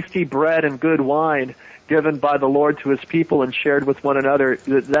 tasty bread and good wine given by the Lord to his people and shared with one another.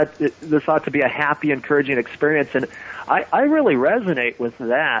 This ought to be a happy, encouraging experience. And I really resonate with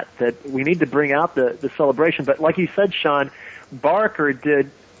that we need to bring out the celebration. But like you said, Sean, Barker did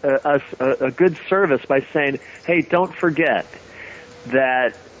us a good service by saying, hey, don't forget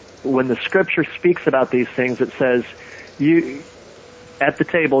that when the Scripture speaks about these things, it says, you at the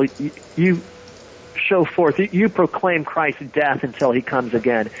table, you show forth, you proclaim Christ's death until he comes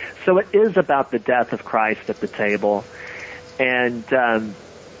again. So it is about the death of Christ at the table. And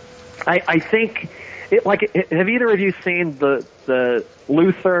I think, have either of you seen the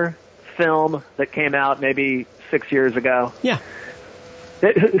Luther film that came out maybe 6 years ago? Yeah.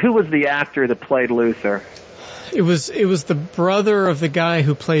 Who was the actor that played Luther? It was the brother of the guy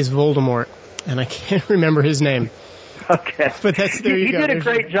who plays Voldemort, and I can't remember his name. Okay. But there you go. He did a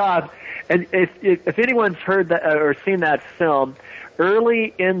great job. And if anyone's heard that or seen that film,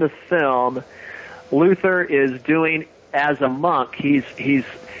 early in the film, Luther is doing, as a monk, he's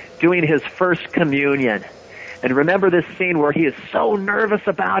doing his first communion. And remember this scene where he is so nervous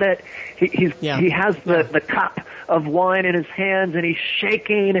about it. He has the cup of wine in his hands and he's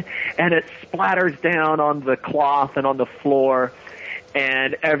shaking and it splatters down on the cloth and on the floor.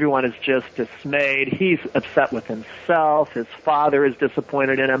 And everyone is just dismayed. He's upset with himself. His father is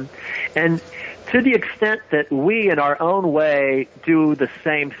disappointed in him. And to the extent that we, in our own way, do the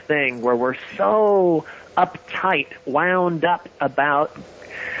same thing, where we're so uptight, wound up about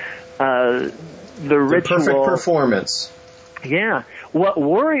the ritual. The perfect performance. Yeah. What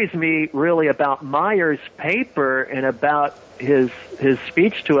worries me really about Meyer's paper and about his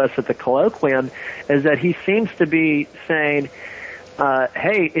speech to us at the colloquium is that he seems to be saying,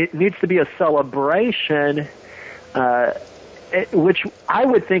 hey, it needs to be a celebration, which I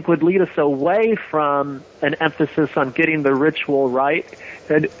would think would lead us away from an emphasis on getting the ritual right.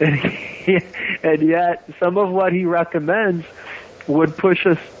 And yet some of what he recommends would push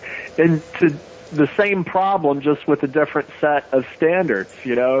us into the same problem, just with a different set of standards,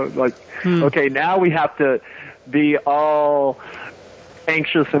 okay, now we have to be all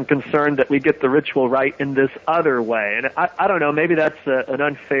anxious and concerned that we get the ritual right in this other way. And I don't know, maybe that's an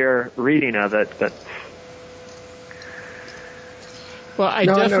unfair reading of it, but. Well,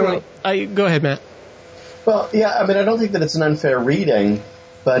 go ahead, Matt. Well, yeah, I mean, I don't think that it's an unfair reading,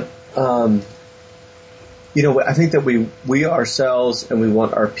 but, I think that we ourselves and we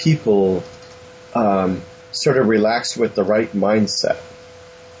want our people sort of relaxed with the right mindset.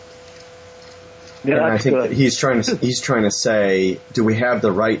 Yeah, and I think good. he's trying to say, do we have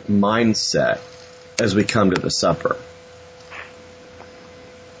the right mindset as we come to the supper?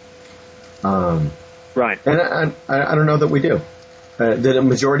 Right. And I don't know that we do. That a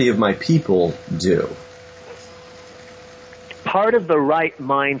majority of my people do. Part of the right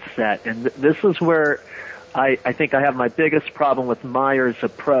mindset, and this is where I think I have my biggest problem with Meyer's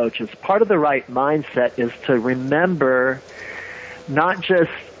approach, is part of the right mindset is to remember not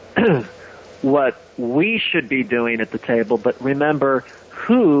just what we should be doing at the table, but remember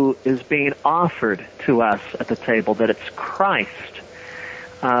who is being offered to us at the table, that it's Christ.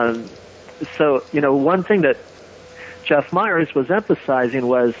 So, one thing that Jeff Myers was emphasizing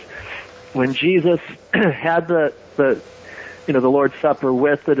was when Jesus had the Lord's Supper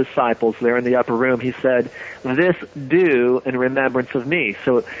with the disciples there in the upper room, he said, "This do in remembrance of me."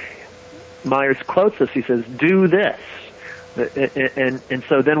 So Myers quotes us, he says, "Do this." And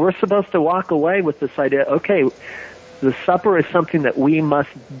so then we're supposed to walk away with this idea, okay, the supper is something that we must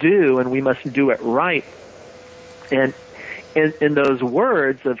do, and we must do it right. And in those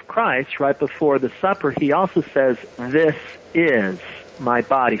words of Christ right before the supper, he also says, "This is my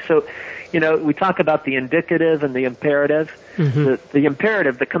body." So, we talk about the indicative and the imperative. Mm-hmm. The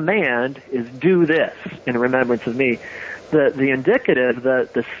imperative, the command, is do this in remembrance of me. The indicative,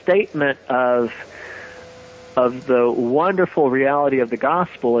 the statement of the wonderful reality of the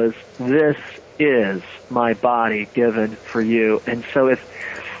gospel is, this is my body given for you. And so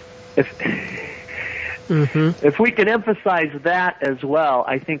if we can emphasize that as well,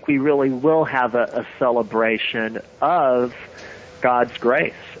 I think we really will have a celebration of God's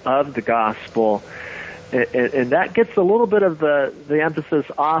grace, of the gospel. And that gets a little bit of the emphasis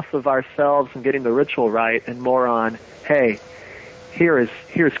off of ourselves and getting the ritual right, and more on, hey, here's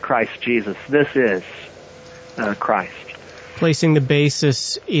Christ Jesus. This is Christ. Placing the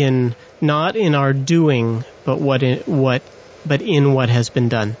basis in not in our doing, but in what has been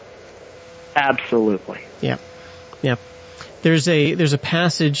done. Absolutely. Yep. There's a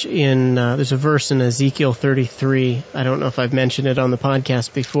passage in there's a verse in Ezekiel 33. I don't know if I've mentioned it on the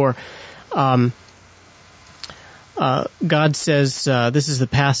podcast before. God says this is the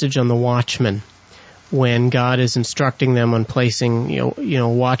passage on the watchman, when God is instructing them on placing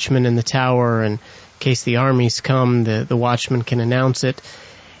watchmen in the tower, and in case the armies come, the watchman can announce it.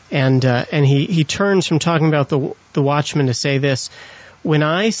 And he turns from talking about the watchman to say this: when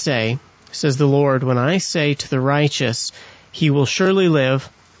I say, says the Lord, when I say to the righteous, he will surely live,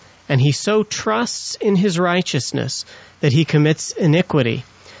 and he so trusts in his righteousness that he commits iniquity,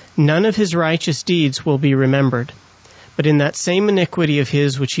 none of his righteous deeds will be remembered. But in that same iniquity of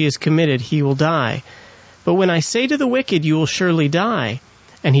his which he has committed, he will die. But when I say to the wicked, you will surely die,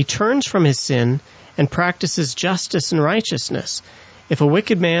 and he turns from his sin and practices justice and righteousness. If a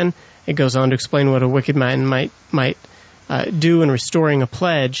wicked man, it goes on to explain what a wicked man might do in restoring a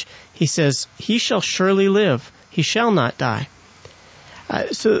pledge, he says, he shall surely live, he shall not die.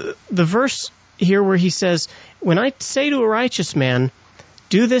 So the verse here where he says, when I say to a righteous man,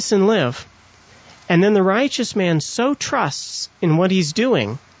 do this and live, and then the righteous man so trusts in what he's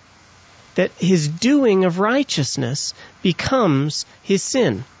doing that his doing of righteousness becomes his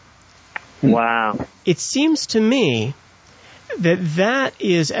sin. Wow. It seems to me that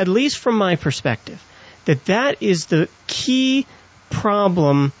is, at least from my perspective, that is the key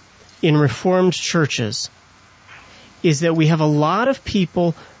problem in Reformed churches, is that we have a lot of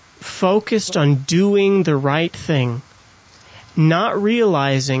people focused on doing the right thing, not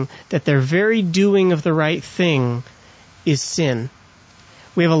realizing that their very doing of the right thing is sin.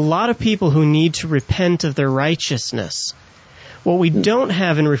 We have a lot of people who need to repent of their righteousness. What we don't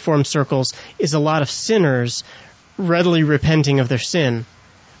have in Reformed circles is a lot of sinners readily repenting of their sin,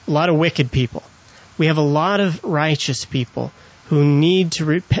 a lot of wicked people. We have a lot of righteous people who need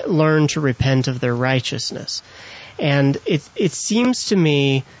to learn to repent of their righteousness. And it seems to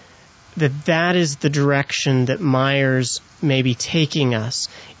me that is the direction that Myers may be taking us,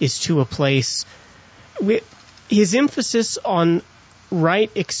 is to a place. His emphasis on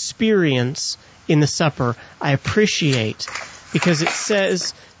right experience in the supper, I appreciate, because it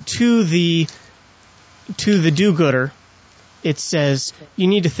says to the do-gooder, it says, you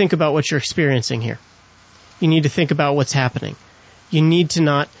need to think about what you're experiencing here. You need to think about what's happening. You need to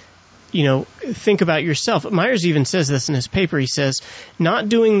not, think about yourself. Myers even says this in his paper. He says, not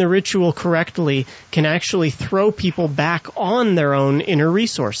doing the ritual correctly can actually throw people back on their own inner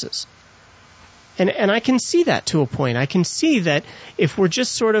resources. And I can see that to a point. I can see that if we're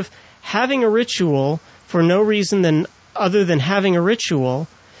just sort of having a ritual for no reason other than having a ritual,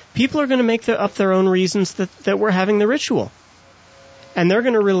 people are going to make up their own reasons that we're having the ritual. And they're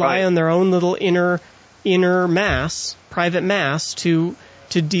going to rely on their own little inner mass, private mass, to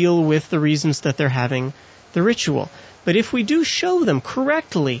deal with the reasons that they're having the ritual. But if we do show them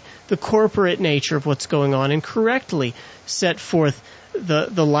correctly the corporate nature of what's going on, and correctly set forth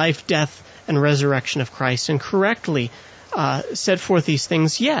the life, death, and resurrection of Christ, and correctly set forth these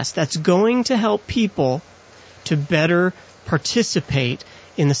things, yes, that's going to help people to better participate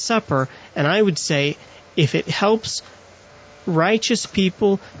in the supper. And I would say, if it helps righteous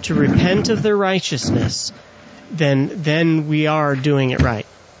people to repent of their righteousness, then we are doing it right.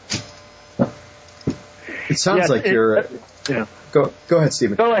 It sounds like you're... Yeah. Go ahead,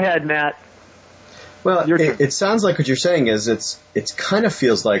 Stephen. Go ahead, Matt. Well, it sounds like what you're saying is it kind of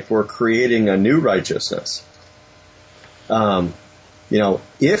feels like we're creating a new righteousness.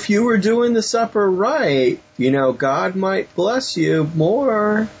 If you were doing the supper right, God might bless you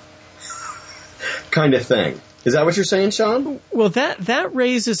more, kind of thing. Is that what you're saying, Sean? Well, that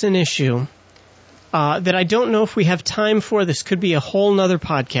raises an issue that I don't know if we have time for. This could be a whole nother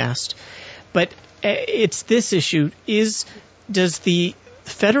podcast. But it's this issue: does the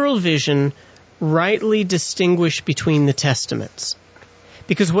Federal Vision rightly distinguish between the testaments?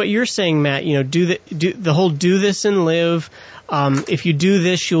 Because what you're saying, Matt, do the whole "do this and live." If you do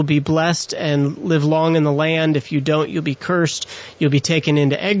this, you'll be blessed and live long in the land. If you don't, you'll be cursed. You'll be taken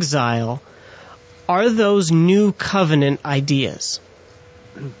into exile. Are those new covenant ideas?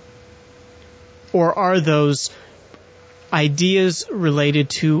 Or are those ideas related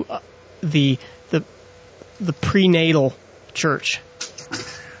to the prenatal church?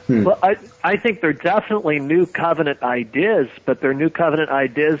 Well, I think they're definitely new covenant ideas, but they're new covenant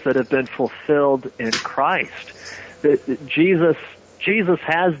ideas that have been fulfilled in Christ. Jesus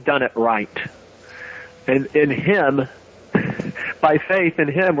has done it right. And in Him, by faith in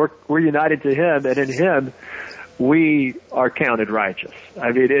Him, we're united to Him, and in Him, we are counted righteous.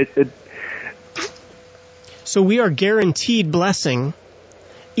 I mean, So we are guaranteed blessing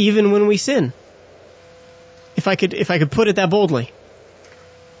even when we sin. If I could put it that boldly.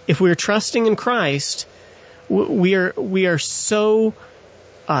 If we're trusting in Christ, we are so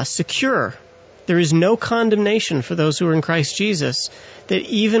secure. There is no condemnation for those who are in Christ Jesus, that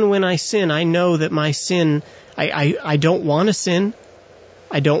even when I sin, I know that my sin, I don't want to sin.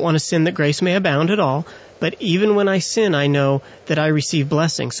 I don't want to sin that grace may abound at all. But even when I sin, I know that I receive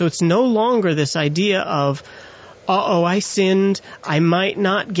blessing. So it's no longer this idea of, I sinned, I might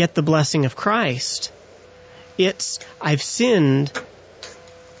not get the blessing of Christ. It's, I've sinned,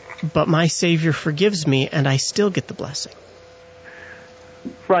 but my Savior forgives me, and I still get the blessing.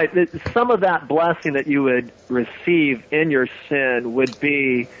 Right. Some of that blessing that you would receive in your sin would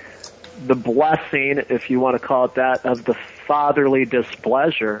be the blessing, if you want to call it that, of the fatherly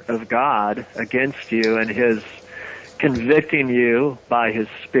displeasure of God against you and His convicting you by His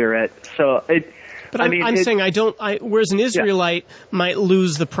Spirit. So I'm saying whereas an Israelite might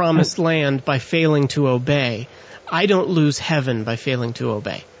lose the promised land by failing to obey, I don't lose heaven by failing to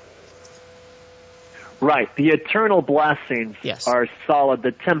obey. Right. The eternal blessings are solid.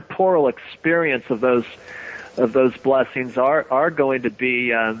 The temporal experience of those blessings are going to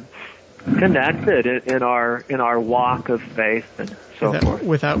be connected in our walk of faith and so forth.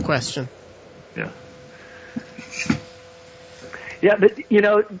 Without question. Yeah. Yeah, but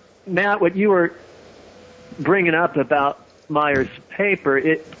Matt, what you were bringing up about Meyer's paper,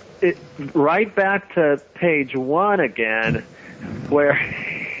 it right back to page 1 again, where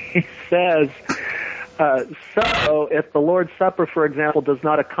he says, so if the Lord's Supper, for example, does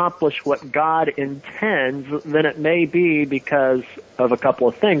not accomplish what God intends, then it may be because of a couple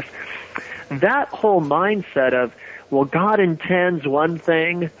of things. That whole mindset of, well, God intends one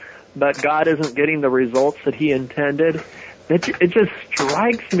thing, but God isn't getting the results that He intended, it just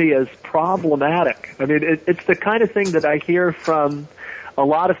strikes me as problematic. I mean, it's the kind of thing that I hear from a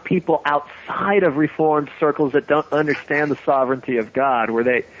lot of people outside of Reformed circles that don't understand the sovereignty of God, where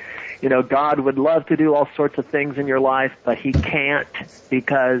they, God would love to do all sorts of things in your life, but He can't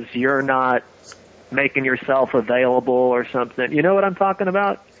because you're not making yourself available or something. You know what I'm talking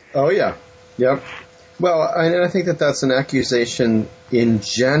about? Oh, yeah. Yep. Well, I think that's an accusation in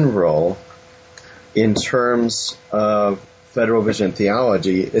general in terms of Federal Vision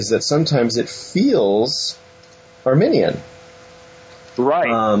theology, is that sometimes it feels Arminian. Right.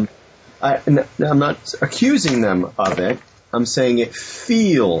 I'm not accusing them of it. I'm saying it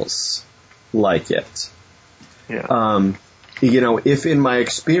feels like it. Yeah. If in my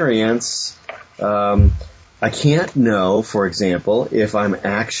experience, I can't know, for example, if I'm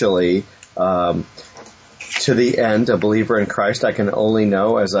actually to the end a believer in Christ. I can only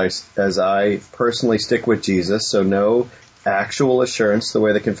know as I personally stick with Jesus. So no actual assurance, the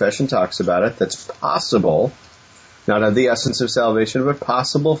way the confession talks about it, that's possible, not of the essence of salvation, but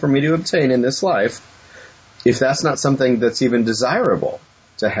possible for me to obtain in this life. If that's not something that's even desirable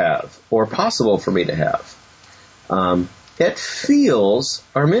to have or possible for me to have, it feels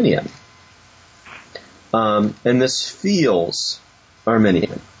Arminian. And this feels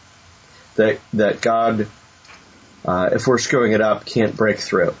Arminian. That God, if we're screwing it up, can't break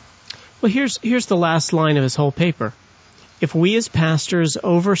through. Well, here's the last line of his whole paper. If we as pastors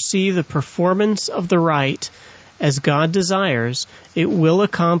oversee the performance of the rite as God desires, it will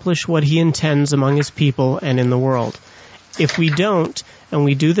accomplish what He intends among His people and in the world. If we don't, and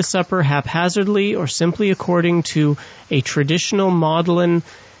we do the supper haphazardly or simply according to a traditional maudlin,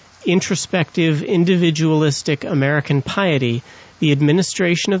 introspective, individualistic American piety, the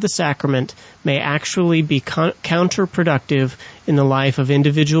administration of the sacrament may actually be counterproductive in the life of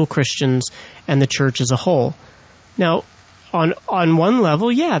individual Christians and the church as a whole. Now, on one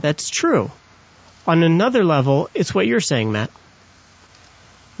level, yeah, that's true. On another level, it's what you're saying, Matt.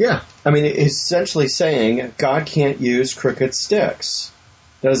 Yeah. I mean, it's essentially saying God can't use crooked sticks.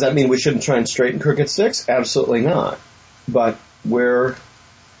 Does that mean we shouldn't try and straighten crooked sticks? Absolutely not. But we're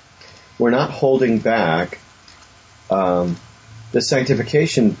not holding back the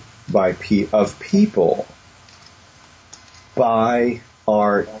sanctification of people by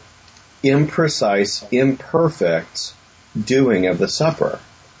our imprecise, imperfect doing of the supper,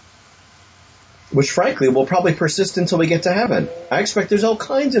 which frankly will probably persist until we get to heaven. I expect there's all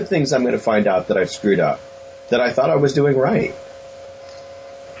kinds of things I'm going to find out that I've screwed up, that I thought I was doing right.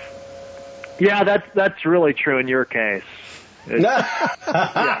 Yeah, that's really true in your case.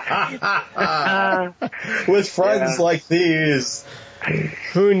 With friends like these.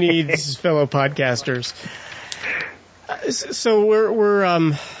 Who needs fellow podcasters? So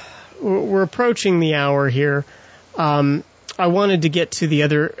we're approaching the hour here. I wanted to get to the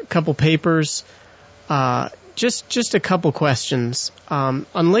other couple papers. Just a couple questions. On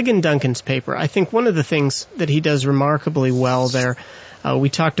Ligon Duncan's paper, I think one of the things that he does remarkably well there, we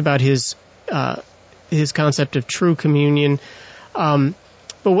talked about his concept of true communion. But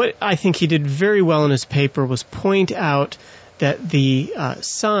what I think he did very well in his paper was point out that the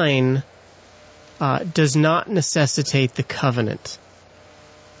sign does not necessitate the covenant.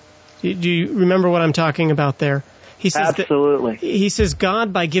 Do you remember what I'm talking about there? He says absolutely. He says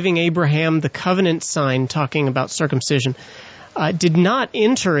God, by giving Abraham the covenant sign, talking about circumcision, did not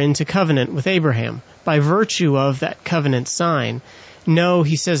enter into covenant with Abraham by virtue of that covenant sign. No,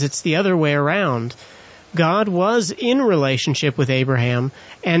 he says it's the other way around. God was in relationship with Abraham,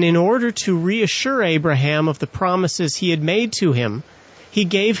 and in order to reassure Abraham of the promises he had made to him, he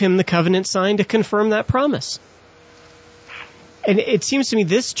gave him the covenant sign to confirm that promise. And it seems to me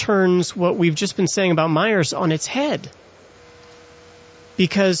this turns what we've just been saying about Myers on its head.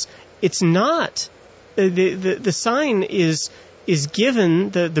 Because it's not, the sign is given,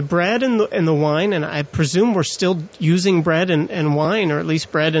 the bread and the wine, and I presume we're still using bread and wine, or at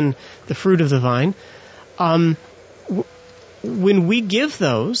least bread and the fruit of the vine. When we give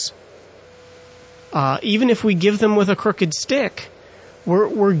those, even if we give them with a crooked stick,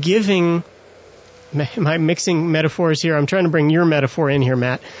 we're giving. Am I mixing metaphors here? I'm trying to bring your metaphor in here,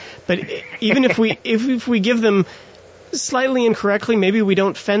 Matt. But even if we give them slightly incorrectly, maybe we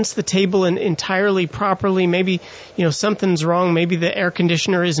don't fence the table entirely properly. Maybe something's wrong. Maybe the air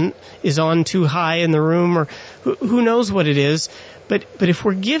conditioner is on too high in the room, or who knows what it is. But if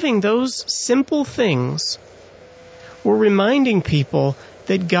we're giving those simple things, we're reminding people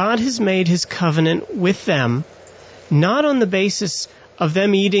that God has made His covenant with them, not on the basis of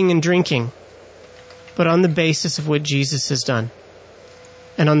them eating and drinking, but on the basis of what Jesus has done,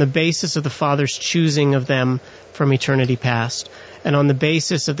 and on the basis of the Father's choosing of them from eternity past, and on the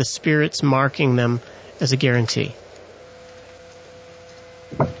basis of the Spirit's marking them as a guarantee.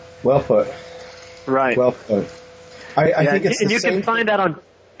 Well put. Right. Well put. I think it's and you can find that on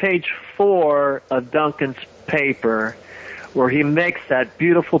page 4 of Duncan's paper, where he makes that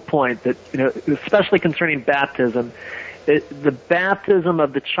beautiful point that, especially concerning baptism, the baptism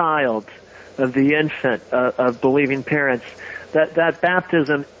of the child, of the infant, of believing parents, that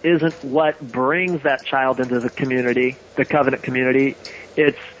baptism isn't what brings that child into the community, the covenant community.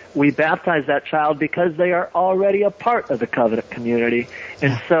 It's we baptize that child because they are already a part of the covenant community.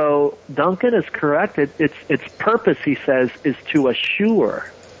 And so Duncan is correct. Its purpose, he says, is to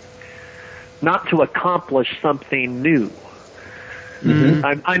assure, not to accomplish something new.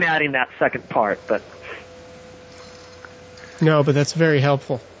 Mm-hmm. I'm adding that second part, but no, but that's very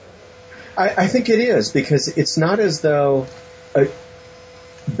helpful. I think it is, because it's not as though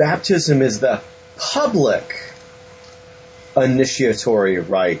baptism is the public initiatory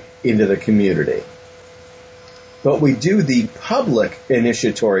rite into the community. But we do the public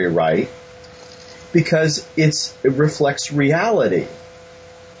initiatory rite because it reflects reality.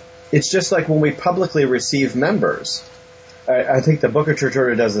 It's just like when we publicly receive members. I think the Booker Church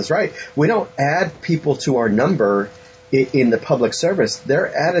Order does this right. We don't add people to our number in the public service.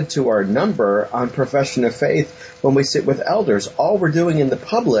 They're added to our number on profession of faith when we sit with elders. All we're doing in the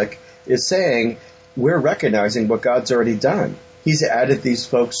public is saying we're recognizing what God's already done. He's added these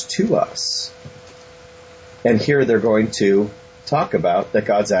folks to us. And here they're going to talk about that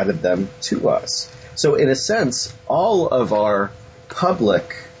God's added them to us. So in a sense, all of our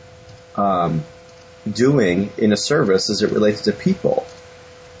public doing in a service as it relates to people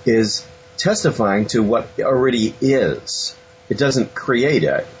is testifying to what already is. It doesn't create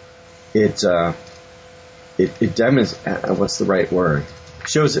it. It demonstrates, what's the right word?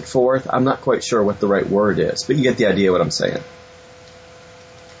 Shows it forth. I'm not quite sure what the right word is, but you get the idea what I'm saying.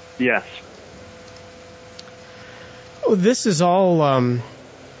 Yes. Well, this is all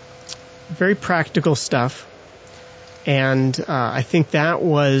very practical stuff, and I think that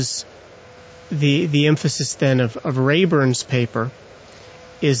was the emphasis then of Rayburn's paper,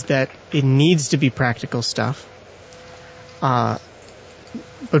 is that it needs to be practical stuff. But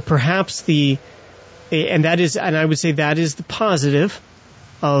perhaps and I would say that is the positive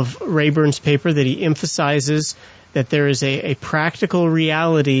of Rayburn's paper, that he emphasizes that there is a practical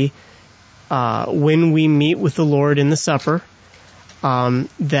reality when we meet with the Lord in the supper,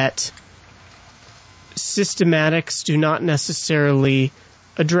 that systematics do not necessarily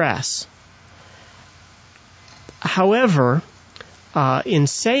address. However, in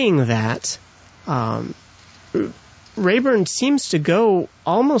saying that, Rayburn seems to go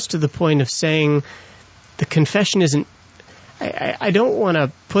almost to the point of saying the confession isn't, I don't want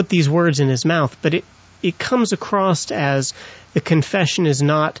to put these words in his mouth, but it comes across as the confession is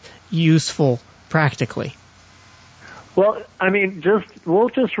not useful practically. Well, I mean, we'll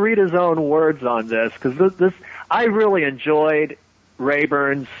just read his own words on this, because I really enjoyed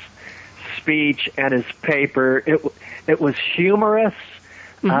Rayburn's speech and his paper. It was humorous,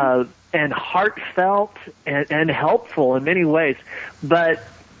 and heartfelt and helpful in many ways. But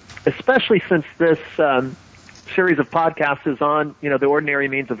especially since this series of podcasts is on, the ordinary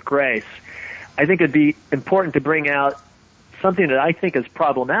means of grace, I think it'd be important to bring out something that I think is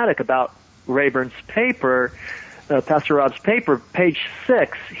problematic about Rayburn's paper, Pastor Rob's paper, page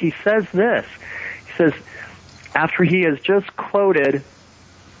 6. He says this. He says, after he has just quoted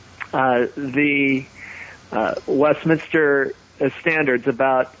the Westminster standards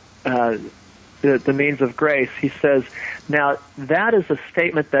about the means of grace, he says, now that is a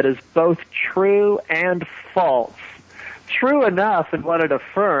statement that is both true and false. True enough in what it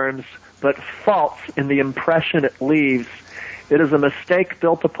affirms, but false in the impression it leaves. It is a mistake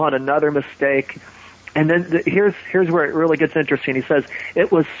built upon another mistake. And then here's where it really gets interesting. He says,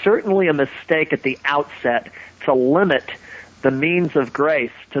 it was certainly a mistake at the outset to limit the means of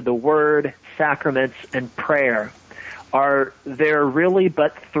grace to the word, sacraments, and prayer. Are there really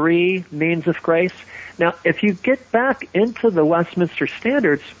but 3 means of grace? Now, if you get back into the Westminster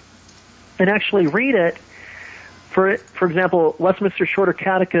Standards and actually read it, for example, Westminster Shorter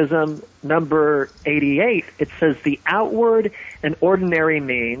Catechism number 88, it says the outward and ordinary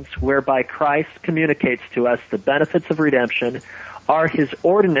means whereby Christ communicates to us the benefits of redemption are his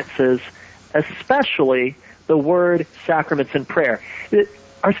ordinances, especially the word, sacraments, and prayer.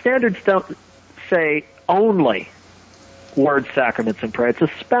 Our standards don't say only word, sacraments, and prayer. It's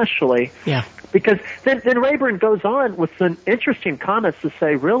especially, because then Rayburn goes on with some interesting comments to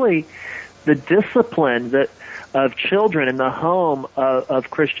say, really, the discipline of children in the home of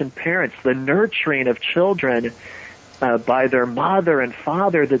Christian parents, the nurturing of children by their mother and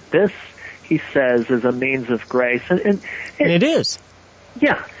father, that this, he says, is a means of grace. And it is.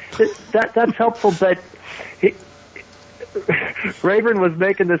 Yeah, that's helpful, but Rayburn was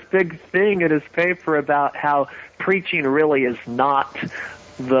making this big thing in his paper about how preaching really is not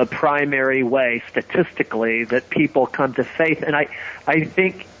the primary way, statistically, that people come to faith. And I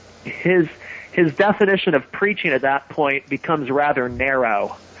think his definition of preaching at that point becomes rather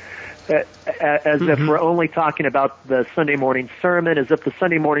narrow, as if we're only talking about the Sunday morning sermon, as if the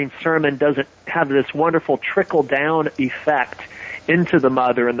Sunday morning sermon doesn't have this wonderful trickle-down effect into the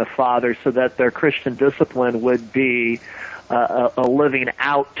mother and the father so that their Christian discipline would be a living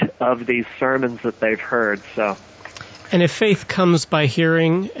out of these sermons that they've heard. So, and if faith comes by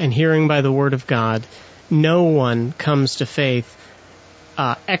hearing and hearing by the Word of God, no one comes to faith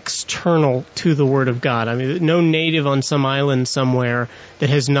external to the Word of God. I mean, no native on some island somewhere that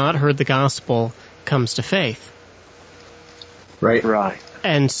has not heard the gospel comes to faith. Right.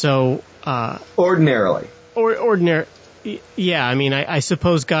 And so... ordinarily. Yeah, I mean, I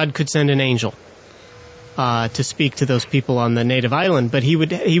suppose God could send an angel to speak to those people on the native island, but he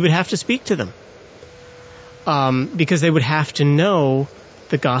would have to speak to them because they would have to know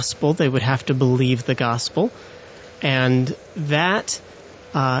the gospel, they would have to believe the gospel, and that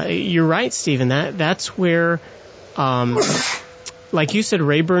you're right, Stephen. That's where, like you said,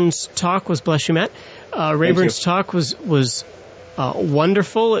 Rayburn's talk was, bless you, Matt. Rayburn's talk was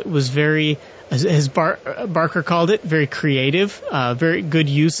wonderful. It was very, as Barker called it, very creative, very good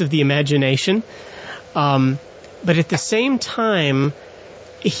use of the imagination. But at the same time,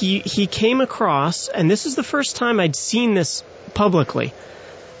 he came across, and this is the first time I'd seen this publicly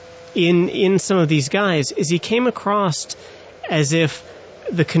in some of these guys, is he came across as if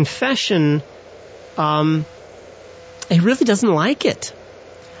the confession, he really doesn't like it.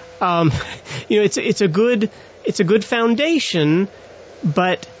 It's a good foundation,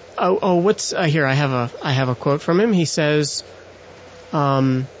 but what's here? I have a quote from him. He says,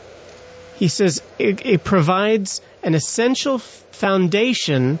 He says it provides an essential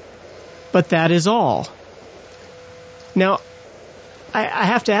foundation, but that is all. Now, I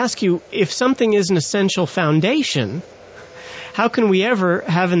have to ask you, if something is an essential foundation, how can we ever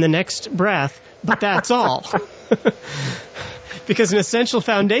have in the next breath, but that's all? Because an essential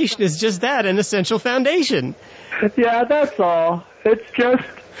foundation is just that, an essential foundation. Yeah, that's all. It's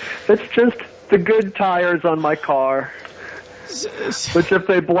just the good tires on my car, which if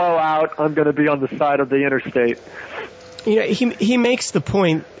they blow out, I'm going to be on the side of the interstate. You know, he makes the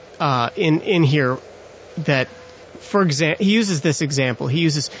point in here that, for example, he uses this example. He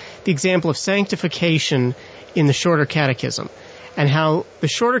uses the example of sanctification in the Shorter Catechism, and how the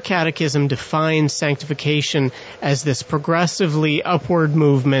Shorter Catechism defines sanctification as this progressively upward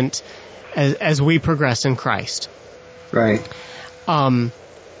movement as we progress in Christ. Right. And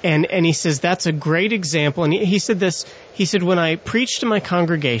he says that's a great example. And he said this. He said, when I preach to my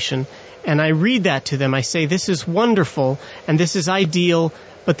congregation and I read that to them, I say, this is wonderful and this is ideal,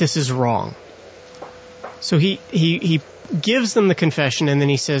 but this is wrong. So he gives them the confession, and then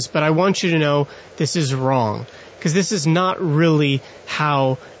he says, but I want you to know this is wrong, because this is not really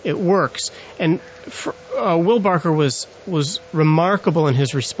how it works. And Will Barker was remarkable in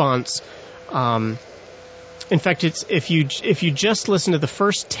his response. In fact, if you just listen to the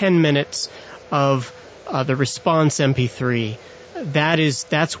first 10 minutes of the response MP3,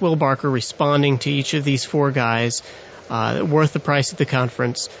 that's Will Barker responding to each of these four guys, worth the price at the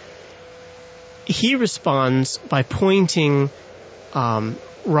conference. He responds by pointing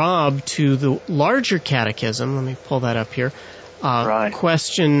Rob to the larger catechism. Let me pull that up here. Right.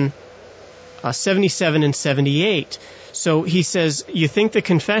 Question 77 and 78. So he says, you think the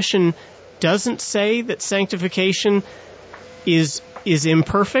confession doesn't say that sanctification is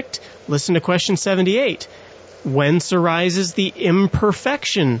imperfect? Listen to question 78. Whence arises the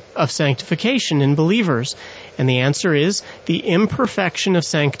imperfection of sanctification in believers? And the answer is, the imperfection of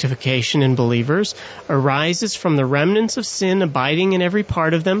sanctification in believers arises from the remnants of sin abiding in every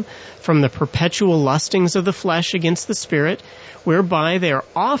part of them, from the perpetual lustings of the flesh against the Spirit, whereby they are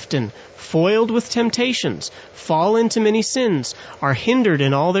often foiled with temptations, fall into many sins, are hindered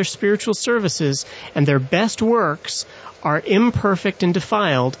in all their spiritual services, and their best works are imperfect and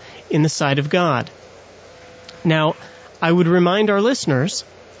defiled in the sight of God. Now, I would remind our listeners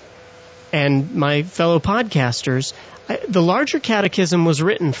and my fellow podcasters, the larger catechism was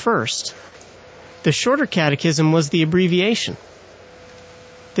written first. The Shorter Catechism was the abbreviation.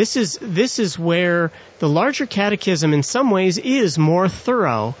 This is where the larger catechism in some ways is more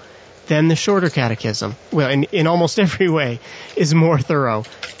thorough than the Shorter Catechism. Well, in almost every way is more thorough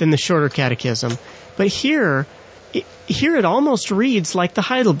than the Shorter Catechism. But here it almost reads like the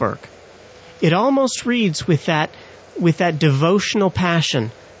Heidelberg. It almost reads with that devotional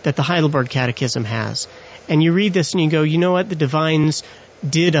passion that the Heidelberg Catechism has. And you read this and you go, you know what? The divines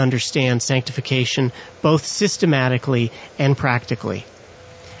did understand sanctification both systematically and practically.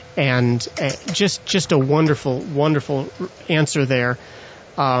 And just a wonderful, wonderful answer there.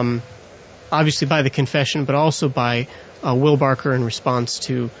 Obviously by the confession, but also by Will Barker in response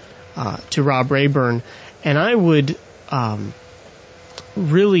to Rob Rayburn. And I would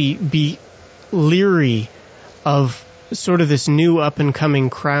really be leery of sort of this new up-and-coming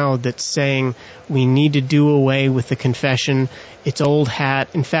crowd that's saying we need to do away with the confession. It's old hat.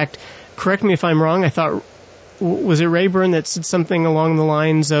 In fact, correct me if I'm wrong, I thought, was it Rayburn that said something along the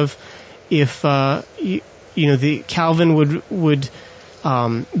lines of if, the Calvin would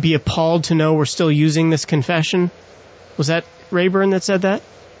be appalled to know we're still using this confession? Was that Rayburn that said that?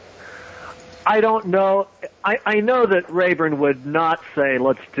 I don't know. I know that Rayburn would not say,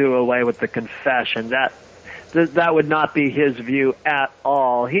 let's do away with the confession. That would not be his view at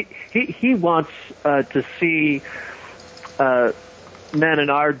all. He wants to see men in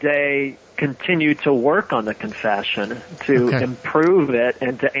our day continue to work on the confession, to improve it,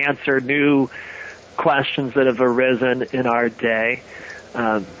 and to answer new questions that have arisen in our day.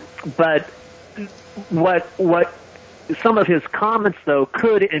 But what some of his comments, though,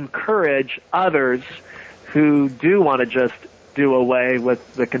 could encourage others who do want to just do away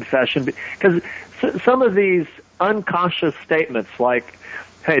with the confession, because some of these unconscious statements like,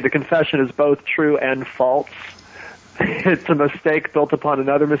 hey, the confession is both true and false, it's a mistake built upon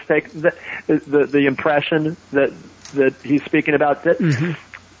another mistake, the impression that he's speaking about,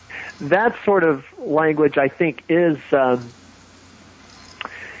 that sort of language, I think, is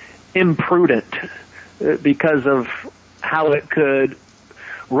imprudent because of how it could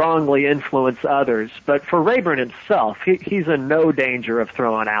wrongly influence others. But for Rayburn himself, he's in no danger of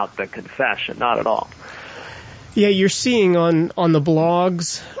throwing out the confession, not at all. Yeah, you're seeing on the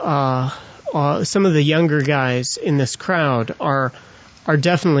blogs some of the younger guys in this crowd are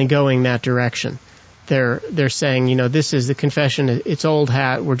definitely going that direction. They're saying, this is the confession. It's old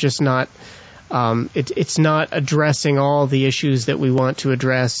hat. We're just not. It's not addressing all the issues that we want to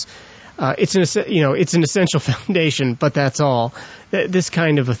address. It's an essential foundation, but that's all. This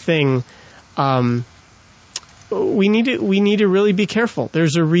kind of a thing. We need to really be careful.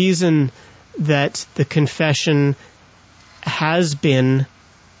 There's a reason that the confession has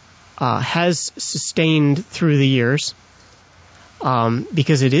sustained through the years,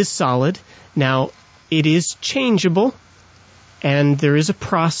 because it is solid. Now, it is changeable, and there is a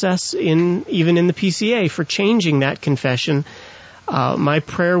process even in the PCA for changing that confession. My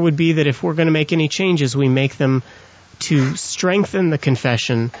prayer would be that if we're going to make any changes, we make them to strengthen the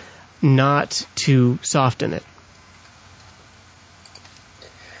confession, not to soften it.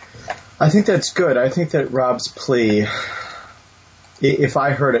 I think that's good. I think that Rob's plea, if I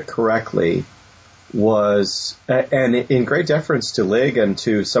heard it correctly, was, and in great deference to Lig and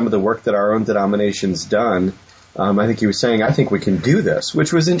to some of the work that our own denomination's done, I think he was saying, I think we can do this,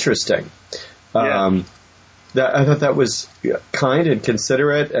 which was interesting. Yeah. I thought that was kind and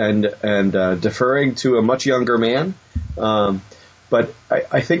considerate and deferring to a much younger man. But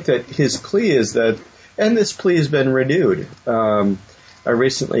I think that his plea is that, and this plea has been renewed. I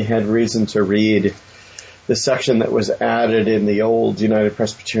recently had reason to read the section that was added in the old United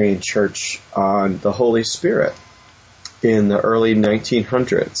Presbyterian Church on the Holy Spirit in the early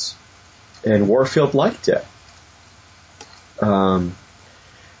 1900s. And Warfield liked it. And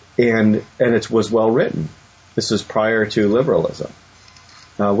it was well written. This was prior to liberalism.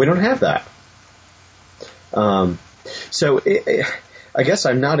 We don't have that. I guess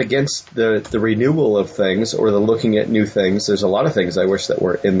I'm not against the renewal of things or the looking at new things. There's a lot of things I wish that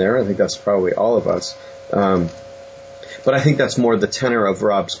were in there. I think that's probably all of us. But I think that's more the tenor of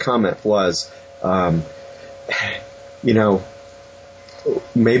Rob's comment was,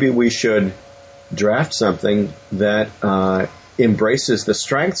 maybe we should draft something that embraces the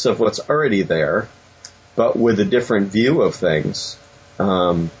strengths of what's already there, but with a different view of things,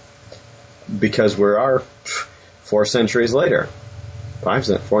 because we are 4 centuries later.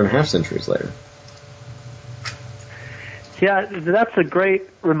 4.5 centuries later. Yeah, that's a great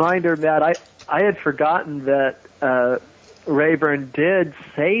reminder, Matt. I had forgotten that Rayburn did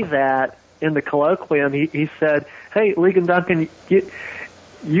say that in the colloquium. He said, hey, Ligon Duncan,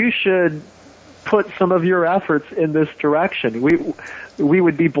 you should put some of your efforts in this direction. We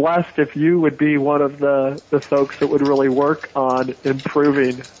would be blessed if you would be one of the folks that would really work on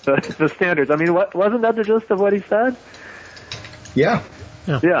improving the standards. I mean, wasn't that the gist of what he said? Yeah.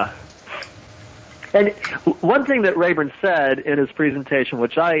 And one thing that Rayburn said in his presentation,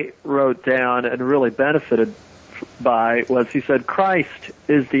 which I wrote down and really benefited by, was he said, Christ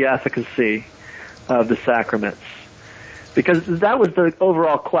is the efficacy of the sacraments. Because that was the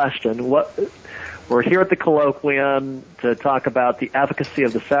overall question. We're here at the colloquium to talk about the efficacy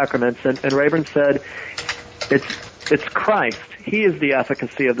of the sacraments, and Rayburn said, it's Christ. He is the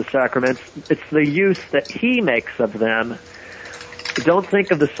efficacy of the sacraments. It's the use that he makes of them. Don't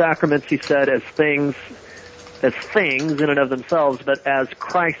think of the sacraments, he said, as things in and of themselves, but as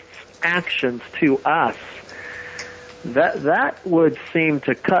Christ's actions to us. That would seem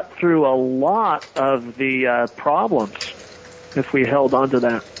to cut through a lot of the problems if we held on to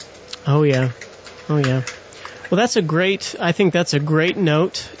that. Oh yeah. Well, I think that's a great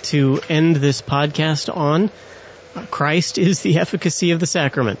note to end this podcast on. Christ is the efficacy of the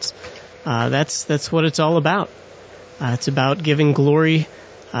sacraments. That's what it's all about. It's about giving glory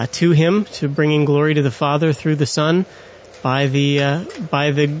to Him, to bringing glory to the Father through the Son by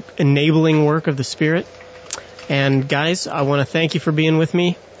the enabling work of the Spirit. And guys, I want to thank you for being with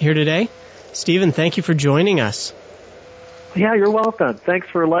me here today. Stephen, thank you for joining us. Yeah, you're welcome. Thanks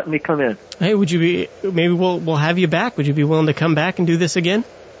for letting me come in. Hey, maybe we'll have you back. Would you be willing to come back and do this again?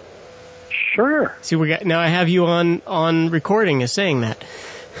 Sure. See, now I have you on recording as saying that.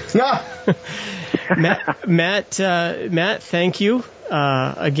 Matt, thank you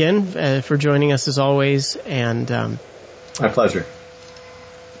again for joining us as always, and my pleasure.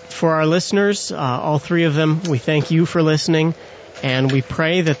 For our listeners, all three of them, we thank you for listening, and we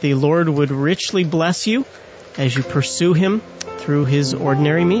pray that the Lord would richly bless you as you pursue Him through His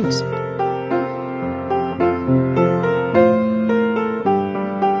ordinary means.